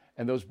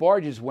 And those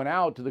barges went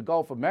out to the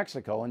Gulf of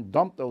Mexico and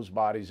dumped those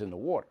bodies in the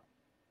water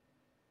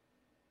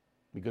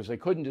because they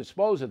couldn't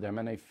dispose of them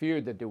and they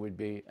feared that there would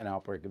be an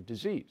outbreak of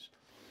disease.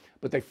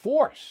 But they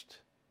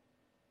forced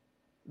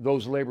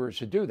those laborers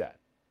to do that.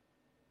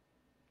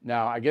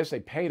 Now, I guess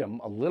they paid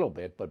them a little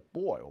bit, but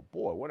boy, oh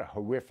boy, what a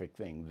horrific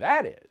thing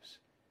that is.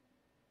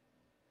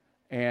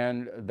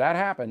 And that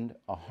happened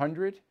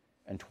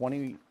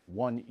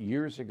 121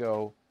 years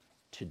ago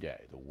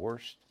today, the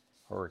worst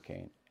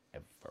hurricane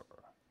ever.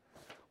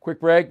 Quick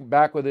break,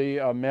 back with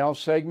the mail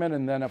segment,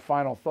 and then a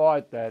final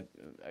thought that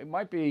it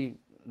might be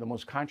the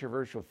most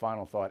controversial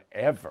final thought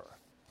ever.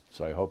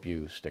 So I hope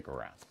you stick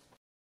around.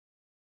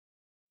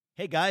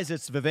 Hey guys,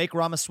 it's Vivek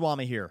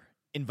Ramaswamy here,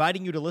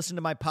 inviting you to listen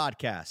to my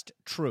podcast,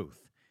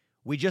 Truth.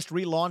 We just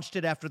relaunched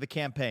it after the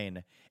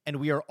campaign, and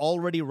we are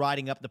already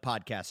riding up the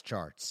podcast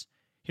charts.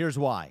 Here's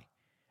why.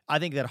 I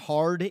think that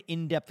hard,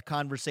 in-depth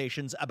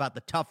conversations about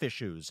the tough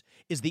issues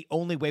is the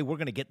only way we're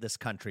going to get this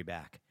country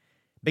back.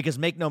 Because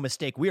make no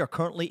mistake, we are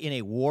currently in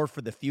a war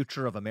for the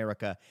future of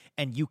America,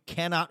 and you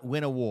cannot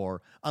win a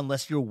war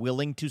unless you're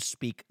willing to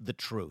speak the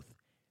truth.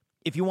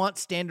 If you want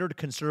standard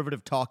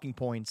conservative talking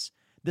points,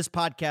 this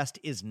podcast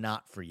is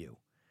not for you.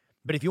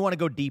 But if you want to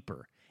go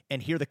deeper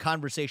and hear the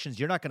conversations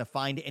you're not going to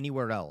find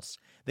anywhere else,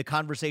 the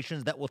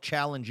conversations that will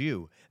challenge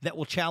you, that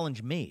will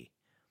challenge me,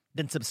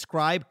 then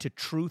subscribe to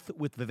Truth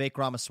with Vivek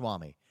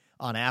Ramaswamy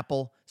on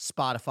Apple,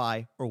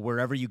 Spotify, or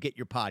wherever you get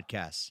your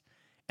podcasts.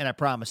 And I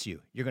promise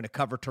you, you're going to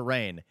cover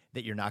terrain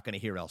that you're not going to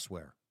hear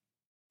elsewhere.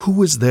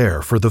 Who is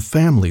there for the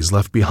families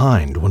left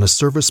behind when a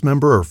service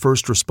member or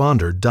first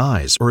responder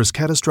dies or is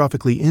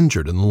catastrophically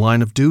injured in the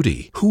line of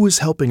duty? Who is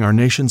helping our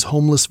nation's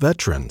homeless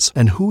veterans?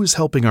 And who is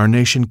helping our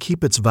nation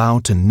keep its vow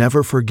to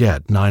never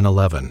forget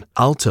 9/11?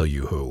 I'll tell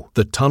you who.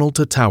 The Tunnel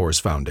to Towers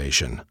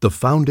Foundation. The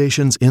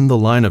foundation's In the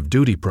Line of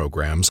Duty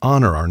programs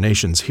honor our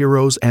nation's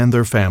heroes and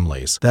their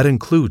families. That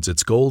includes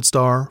its Gold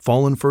Star,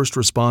 Fallen First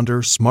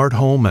Responder, Smart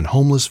Home, and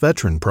Homeless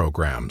Veteran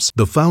programs.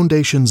 The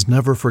foundation's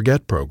Never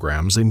Forget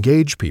programs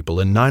engage people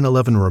in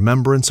 9/11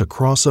 remembrance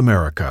across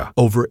America.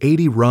 Over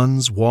 80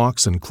 runs,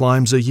 walks, and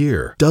climbs a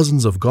year,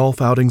 dozens of golf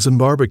outings and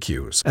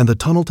barbecues, and the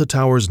Tunnel to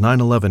Towers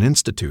 9/11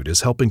 Institute is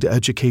helping to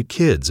educate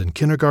kids in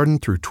kindergarten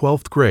through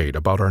 12th grade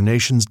about our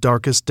nation's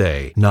darkest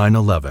day,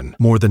 9/11.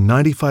 More than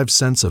 95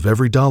 cents of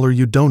every dollar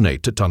you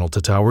donate to Tunnel to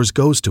Towers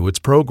goes to its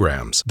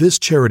programs. This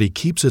charity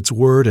keeps its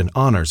word and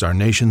honors our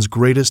nation's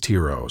greatest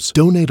heroes.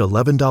 Donate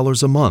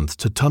 $11 a month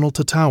to Tunnel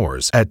to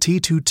Towers at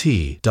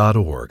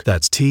T2T.org.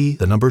 That's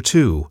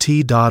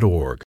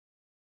T2T.org.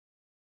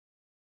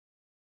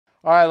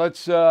 All right,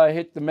 let's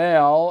hit the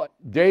mail.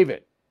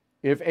 David,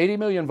 if 80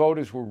 million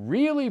voters were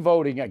really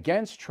voting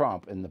against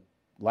Trump in the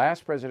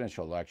last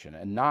presidential election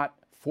and not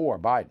for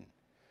Biden,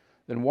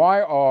 then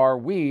why are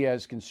we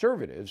as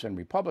conservatives and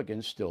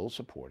Republicans still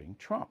supporting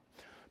Trump?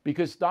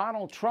 because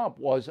Donald Trump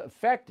was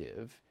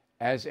effective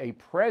as a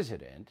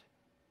president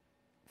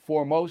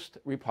for most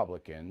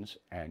Republicans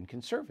and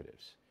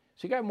conservatives.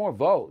 So he got more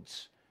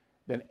votes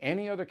than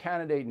any other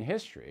candidate in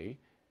history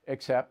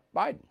except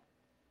Biden.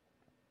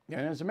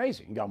 And it's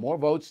amazing. He got more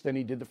votes than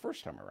he did the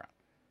first time around.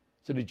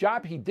 So the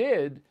job he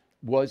did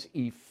was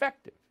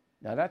effective.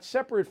 Now, that's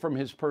separate from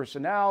his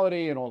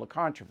personality and all the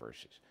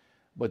controversies.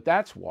 But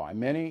that's why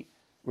many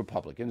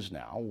Republicans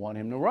now want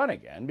him to run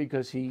again,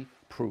 because he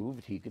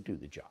proved he could do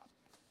the job.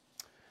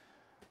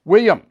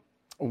 William,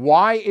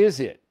 why is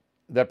it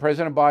that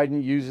President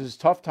Biden uses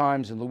tough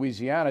times in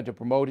Louisiana to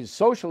promote his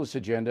socialist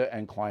agenda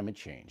and climate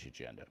change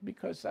agenda?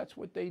 Because that's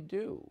what they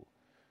do.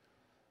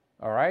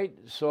 All right?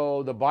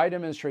 So the Biden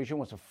administration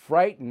wants to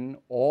frighten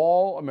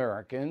all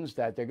Americans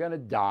that they're going to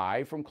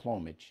die from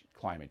climate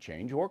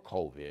change or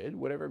COVID,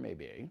 whatever it may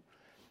be.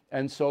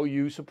 And so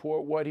you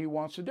support what he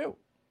wants to do.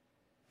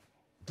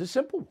 It's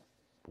simple,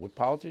 what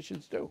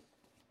politicians do.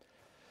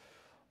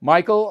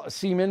 Michael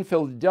Seaman,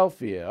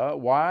 Philadelphia,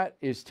 what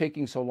is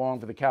taking so long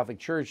for the Catholic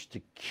Church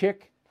to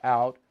kick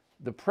out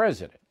the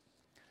president?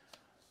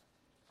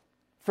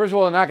 First of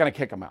all, they're not going to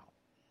kick him out.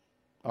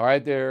 All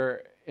right,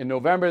 in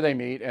November they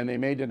meet, and they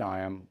may deny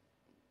him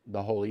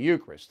the Holy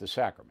Eucharist, the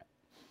sacrament.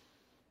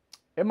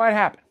 It might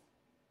happen.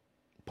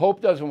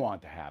 Pope doesn't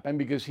want it to happen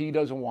because he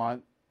doesn't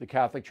want the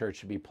Catholic Church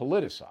to be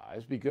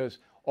politicized, because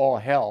all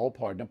hell,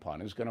 pardon the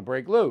pun, is going to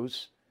break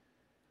loose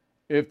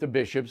if the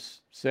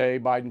bishops say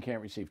Biden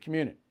can't receive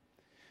communion.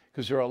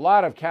 Because there are a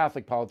lot of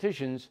Catholic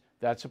politicians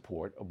that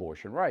support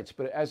abortion rights.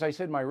 But as I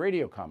said in my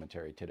radio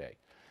commentary today,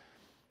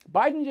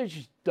 Biden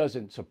just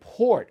doesn't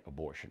support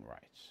abortion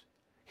rights.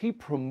 He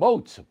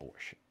promotes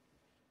abortion.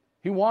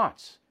 He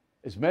wants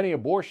as many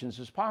abortions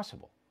as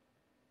possible.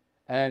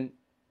 And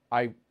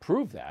I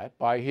prove that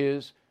by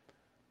his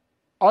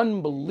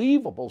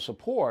unbelievable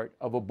support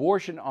of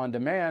abortion on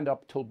demand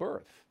up till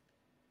birth.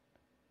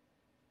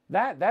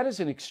 That is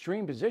an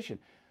extreme position.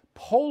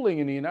 Polling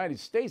in the United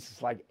States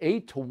is like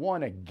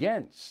 8-1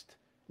 against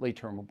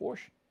late-term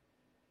abortion.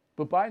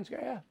 But Biden's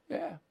going,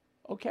 yeah,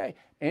 okay.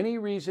 Any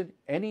reason,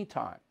 any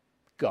time,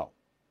 go.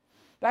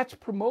 That's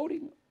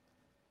promoting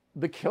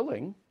the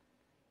killing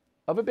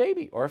of a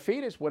baby or a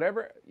fetus,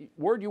 whatever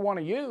word you want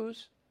to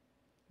use,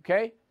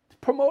 okay? It's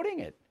promoting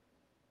it.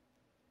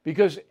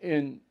 Because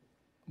in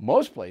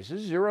most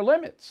places, there are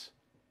limits.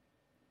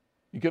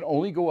 You can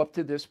only go up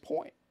to this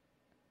point.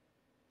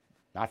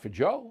 Not for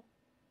Joe.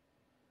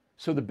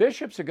 So the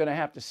bishops are going to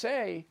have to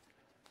say,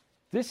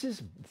 this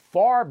is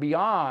far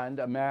beyond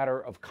a matter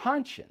of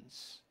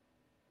conscience,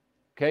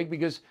 okay?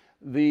 Because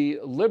the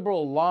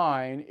liberal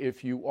line,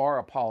 if you are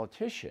a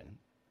politician,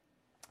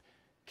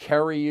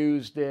 Kerry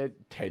used it,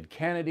 Ted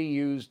Kennedy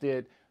used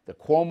it, the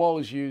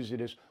Cuomos used it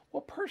as,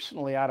 well,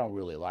 personally, I don't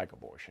really like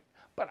abortion,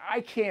 but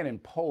I can't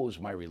impose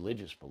my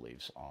religious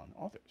beliefs on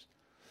others.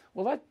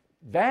 Well, that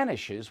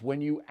vanishes when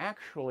you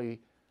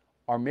actually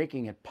are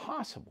making it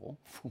possible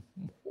for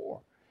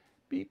more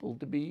people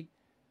to be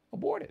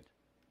aborted.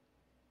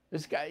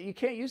 This guy, you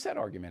can't use that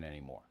argument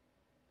anymore.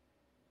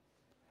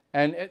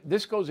 And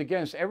this goes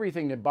against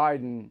everything that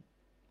Biden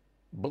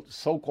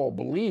so-called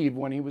believed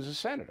when he was a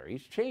senator.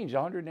 He's changed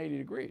 180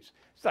 degrees.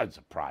 It doesn't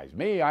surprise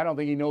me. I don't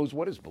think he knows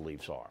what his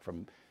beliefs are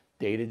from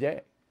day to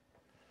day.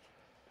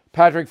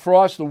 Patrick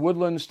Frost, The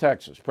Woodlands,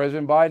 Texas.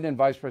 President Biden and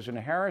Vice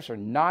President Harris are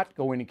not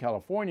going to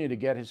California to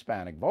get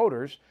Hispanic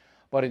voters,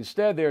 but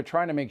instead they're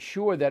trying to make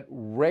sure that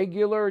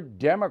regular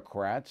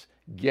Democrats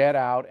get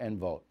out and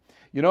vote.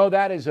 You know,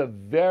 that is a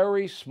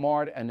very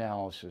smart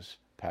analysis,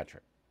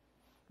 Patrick.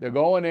 They're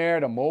going there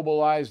to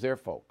mobilize their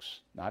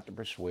folks, not to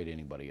persuade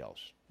anybody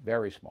else.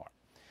 Very smart.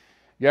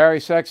 Gary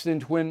Sexton,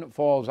 Twin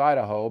Falls,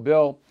 Idaho.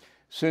 Bill,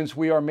 since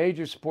we are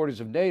major supporters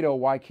of NATO,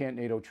 why can't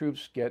NATO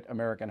troops get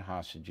American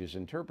hostages,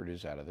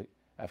 interpreters out of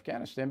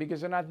Afghanistan?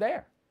 Because they're not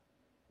there.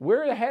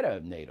 We're the head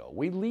of NATO.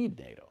 We lead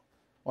NATO.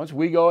 Once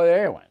we go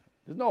there,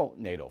 there's no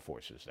NATO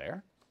forces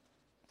there.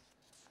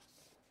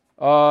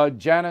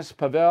 Janice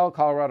Pavel,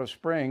 Colorado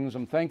Springs.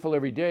 I'm thankful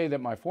every day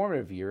that my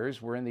formative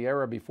years were in the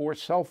era before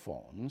cell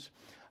phones.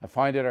 I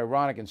find it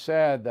ironic and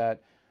sad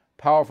that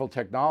powerful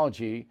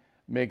technology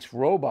makes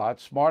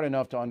robots smart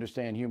enough to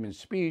understand human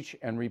speech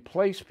and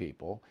replace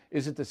people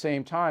is at the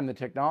same time the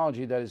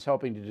technology that is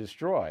helping to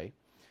destroy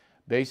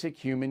basic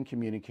human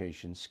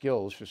communication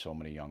skills for so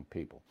many young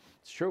people.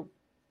 It's true.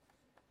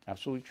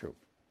 Absolutely true.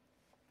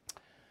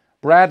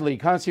 Bradley,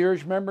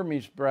 concierge member,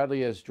 means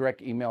Bradley has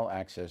direct email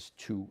access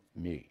to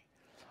me.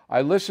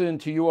 I listen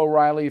to you,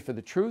 O'Reilly, for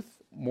the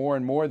truth. More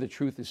and more, the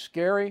truth is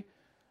scary.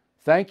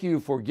 Thank you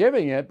for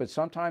giving it, but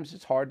sometimes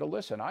it's hard to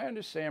listen. I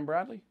understand,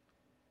 Bradley.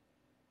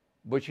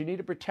 But you need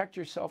to protect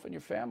yourself and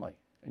your family,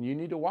 and you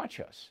need to watch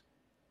us,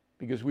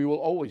 because we will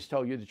always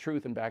tell you the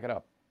truth and back it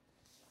up.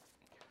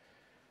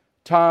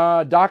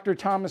 Dr.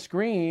 Thomas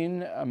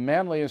Green,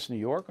 Manlius, New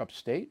York,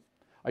 upstate.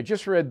 I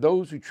just read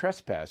Those Who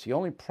Trespass. The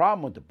only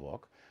problem with the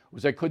book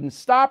was I couldn't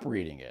stop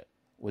reading it.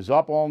 Was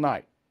up all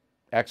night.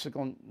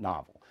 Excellent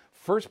novel.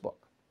 First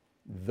book,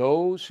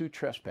 Those Who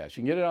Trespass.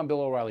 You can get it on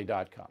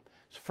BillO'Reilly.com.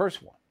 It's the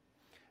first one.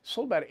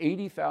 Sold about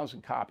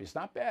 80,000 copies.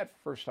 Not bad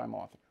for first-time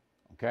author,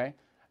 okay?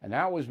 And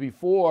that was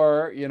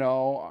before,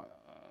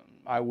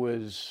 I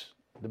was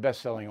the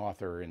best-selling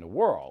author in the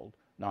world,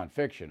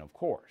 nonfiction, of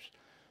course.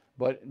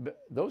 But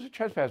Those Are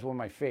Trespass, one of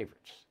my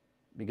favorites,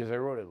 because I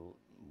wrote it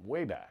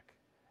way back.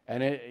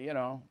 And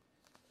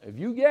if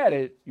you get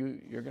it,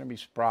 you're going to be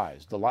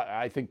surprised.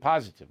 I think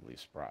positively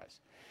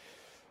surprised.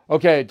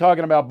 Okay,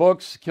 talking about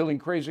books, Killing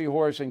Crazy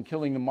Horse and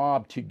Killing the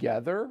Mob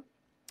Together,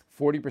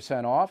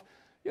 40% off.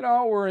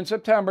 We're in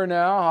September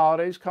now.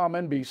 Holidays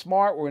coming. Be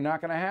smart. We're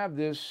not going to have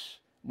this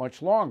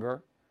much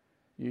longer.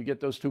 You get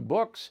those 2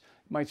 books.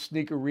 You might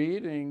sneak a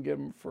read and get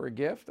them for a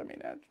gift. I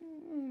mean,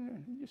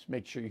 just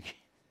make sure you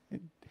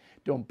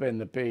don't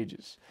bend the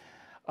pages.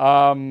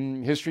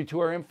 History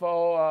tour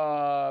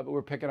info.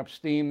 We're picking up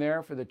steam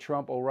there for the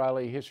Trump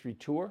O'Reilly History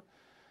Tour.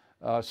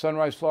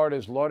 Sunrise, Florida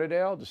is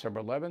Lauderdale,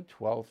 December 11th,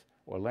 12th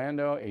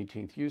Orlando,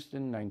 18th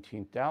Houston,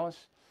 19th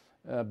Dallas.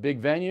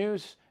 Big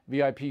venues.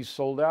 VIPs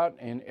sold out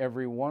in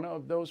every one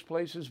of those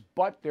places,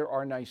 but there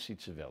are nice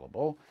seats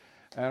available.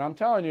 And I'm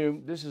telling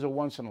you, this is a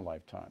once in a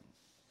lifetime.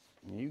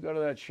 You go to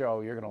that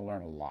show, you're going to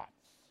learn a lot.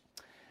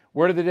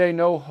 Word of the day,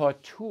 no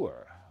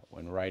hauteur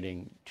when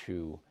writing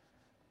to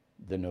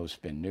the No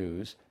Spin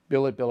News.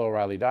 Bill at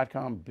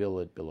BillO'Reilly.com, Bill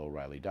at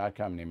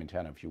BillO'Reilly.com. Name and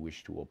town if you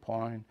wish to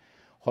opine.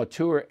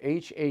 Hauteur,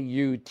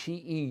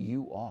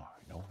 H-A-U-T-E-U-R,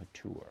 no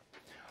hauteur.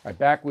 All right,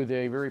 back with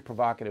a very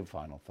provocative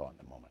final thought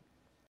in a moment.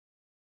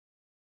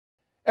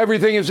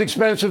 Everything is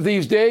expensive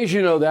these days,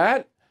 you know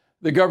that.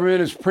 The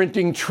government is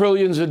printing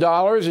trillions of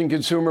dollars and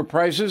consumer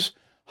prices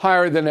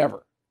higher than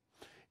ever.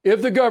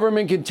 If the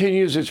government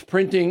continues its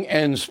printing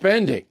and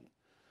spending,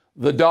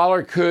 the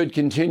dollar could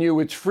continue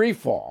its free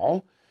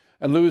fall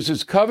and lose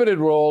its coveted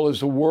role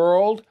as the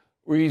world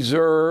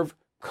reserve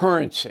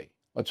currency.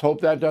 Let's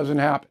hope that doesn't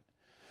happen.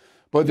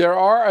 But there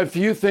are a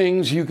few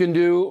things you can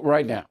do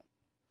right now.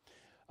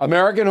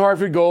 American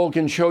Hartford Gold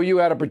can show you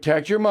how to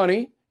protect your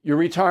money, your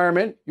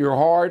retirement, your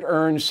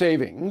hard-earned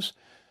savings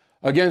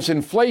against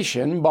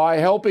inflation by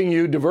helping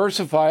you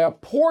diversify a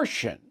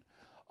portion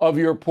of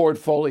your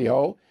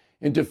portfolio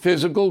into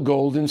physical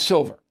gold and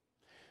silver.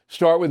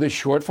 Start with a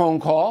short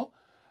phone call,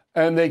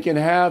 and they can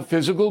have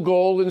physical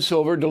gold and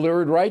silver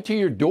delivered right to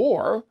your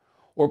door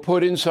or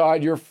put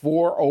inside your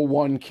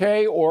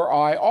 401k or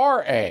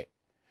IRA.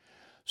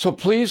 So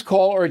please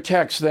call or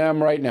text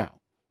them right now.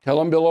 Tell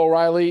them Bill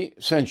O'Reilly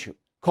sent you.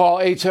 Call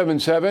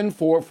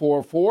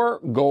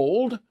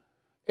 877-444-GOLD,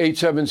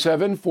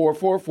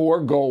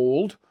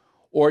 877-444-GOLD,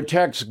 or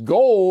text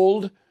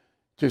GOLD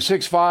to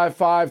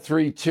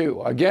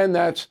 65532. Again,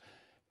 that's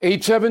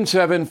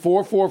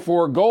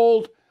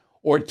 877-444-GOLD,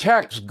 or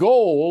text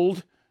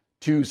GOLD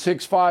to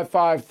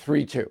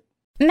 65532.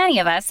 Many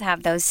of us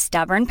have those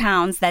stubborn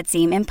pounds that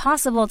seem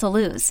impossible to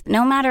lose,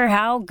 no matter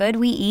how good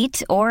we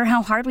eat or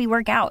how hard we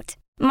work out.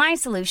 My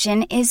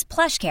solution is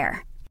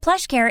PlushCare.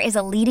 PlushCare is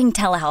a leading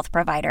telehealth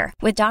provider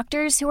with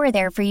doctors who are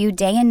there for you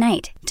day and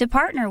night to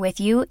partner with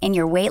you in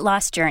your weight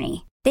loss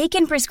journey. They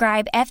can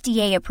prescribe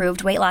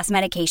FDA-approved weight loss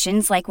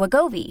medications like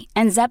Wegovy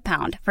and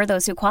Zepbound for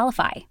those who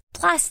qualify.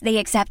 Plus, they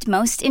accept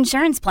most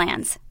insurance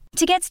plans.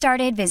 To get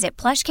started, visit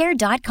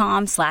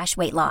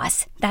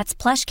plushcare.com/weightloss. That's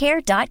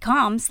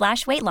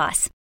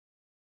plushcare.com/weightloss.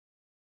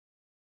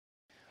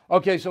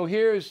 Okay, so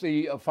here's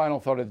the final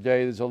thought of the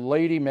day. There's a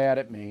lady mad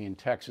at me in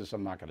Texas.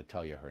 I'm not going to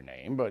tell you her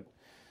name, but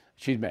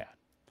she's mad.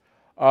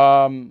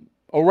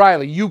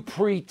 O'Reilly, you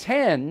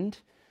pretend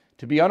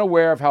to be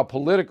unaware of how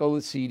political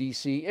the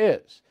CDC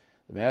is.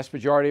 The vast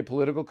majority of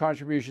political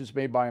contributions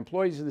made by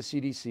employees of the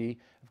CDC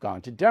have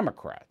gone to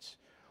Democrats.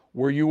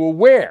 Were you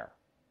aware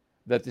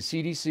that the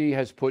CDC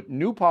has put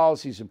new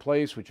policies in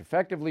place which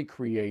effectively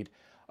create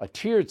a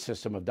tiered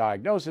system of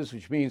diagnosis,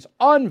 which means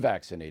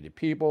unvaccinated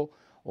people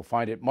will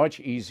find it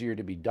much easier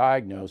to be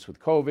diagnosed with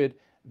COVID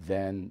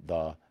than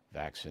the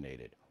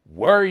vaccinated?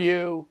 Were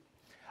you?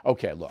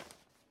 Okay, look.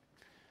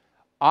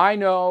 I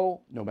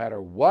know no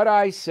matter what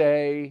I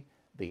say,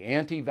 the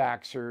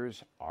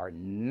anti-vaxxers are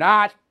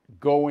not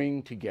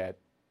going to get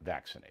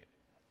vaccinated.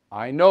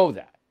 I know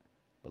that.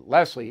 But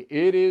Leslie,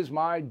 it is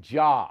my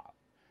job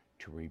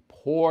to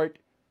report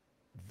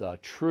the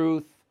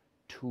truth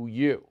to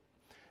you.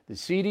 The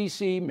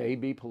CDC may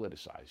be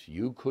politicized.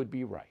 You could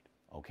be right,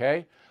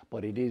 okay?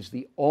 But it is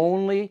the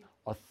only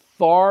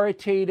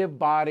authoritative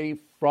body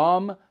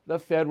from the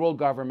federal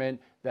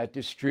government that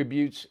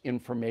distributes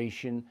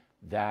information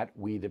that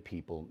we the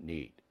people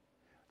need.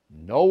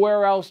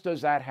 Nowhere else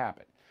does that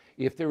happen.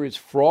 If there is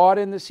fraud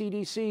in the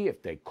CDC,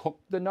 if they cook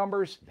the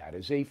numbers, that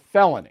is a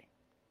felony.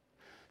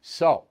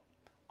 So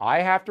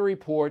I have to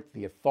report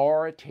the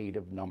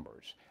authoritative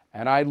numbers.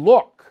 And I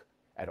look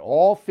at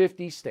all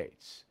 50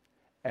 states,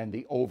 and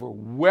the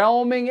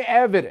overwhelming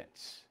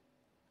evidence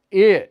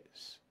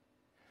is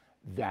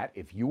that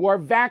if you are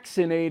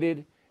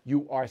vaccinated,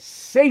 you are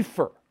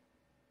safer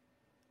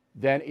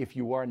than if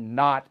you are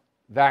not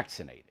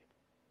vaccinated.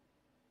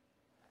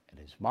 It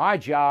is my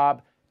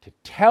job to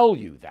tell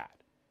you that.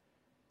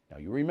 Now,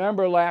 you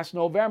remember last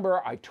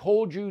November, I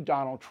told you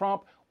Donald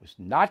Trump was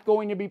not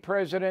going to be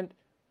president.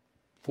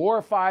 4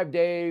 or 5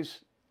 days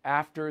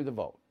after the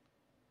vote.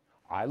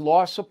 I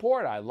lost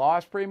support. I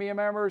lost premium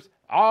members.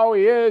 Oh,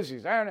 he is.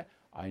 He's there.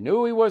 I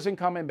knew he wasn't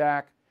coming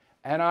back,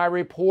 and I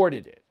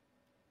reported it.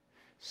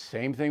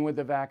 Same thing with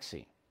the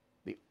vaccine.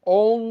 The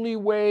only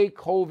way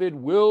COVID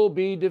will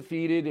be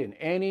defeated in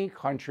any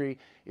country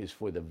is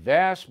for the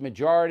vast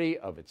majority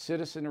of its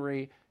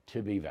citizenry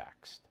to be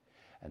vaxxed.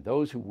 And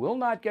those who will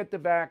not get the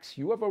vax,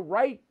 you have a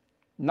right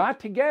not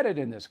to get it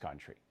in this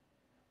country,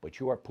 but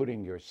you are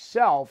putting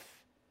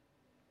yourself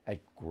at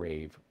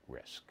grave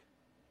risk.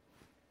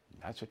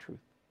 That's the truth.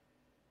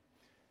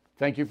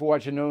 Thank you for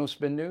watching No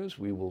Spin News.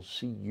 We will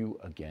see you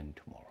again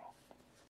tomorrow.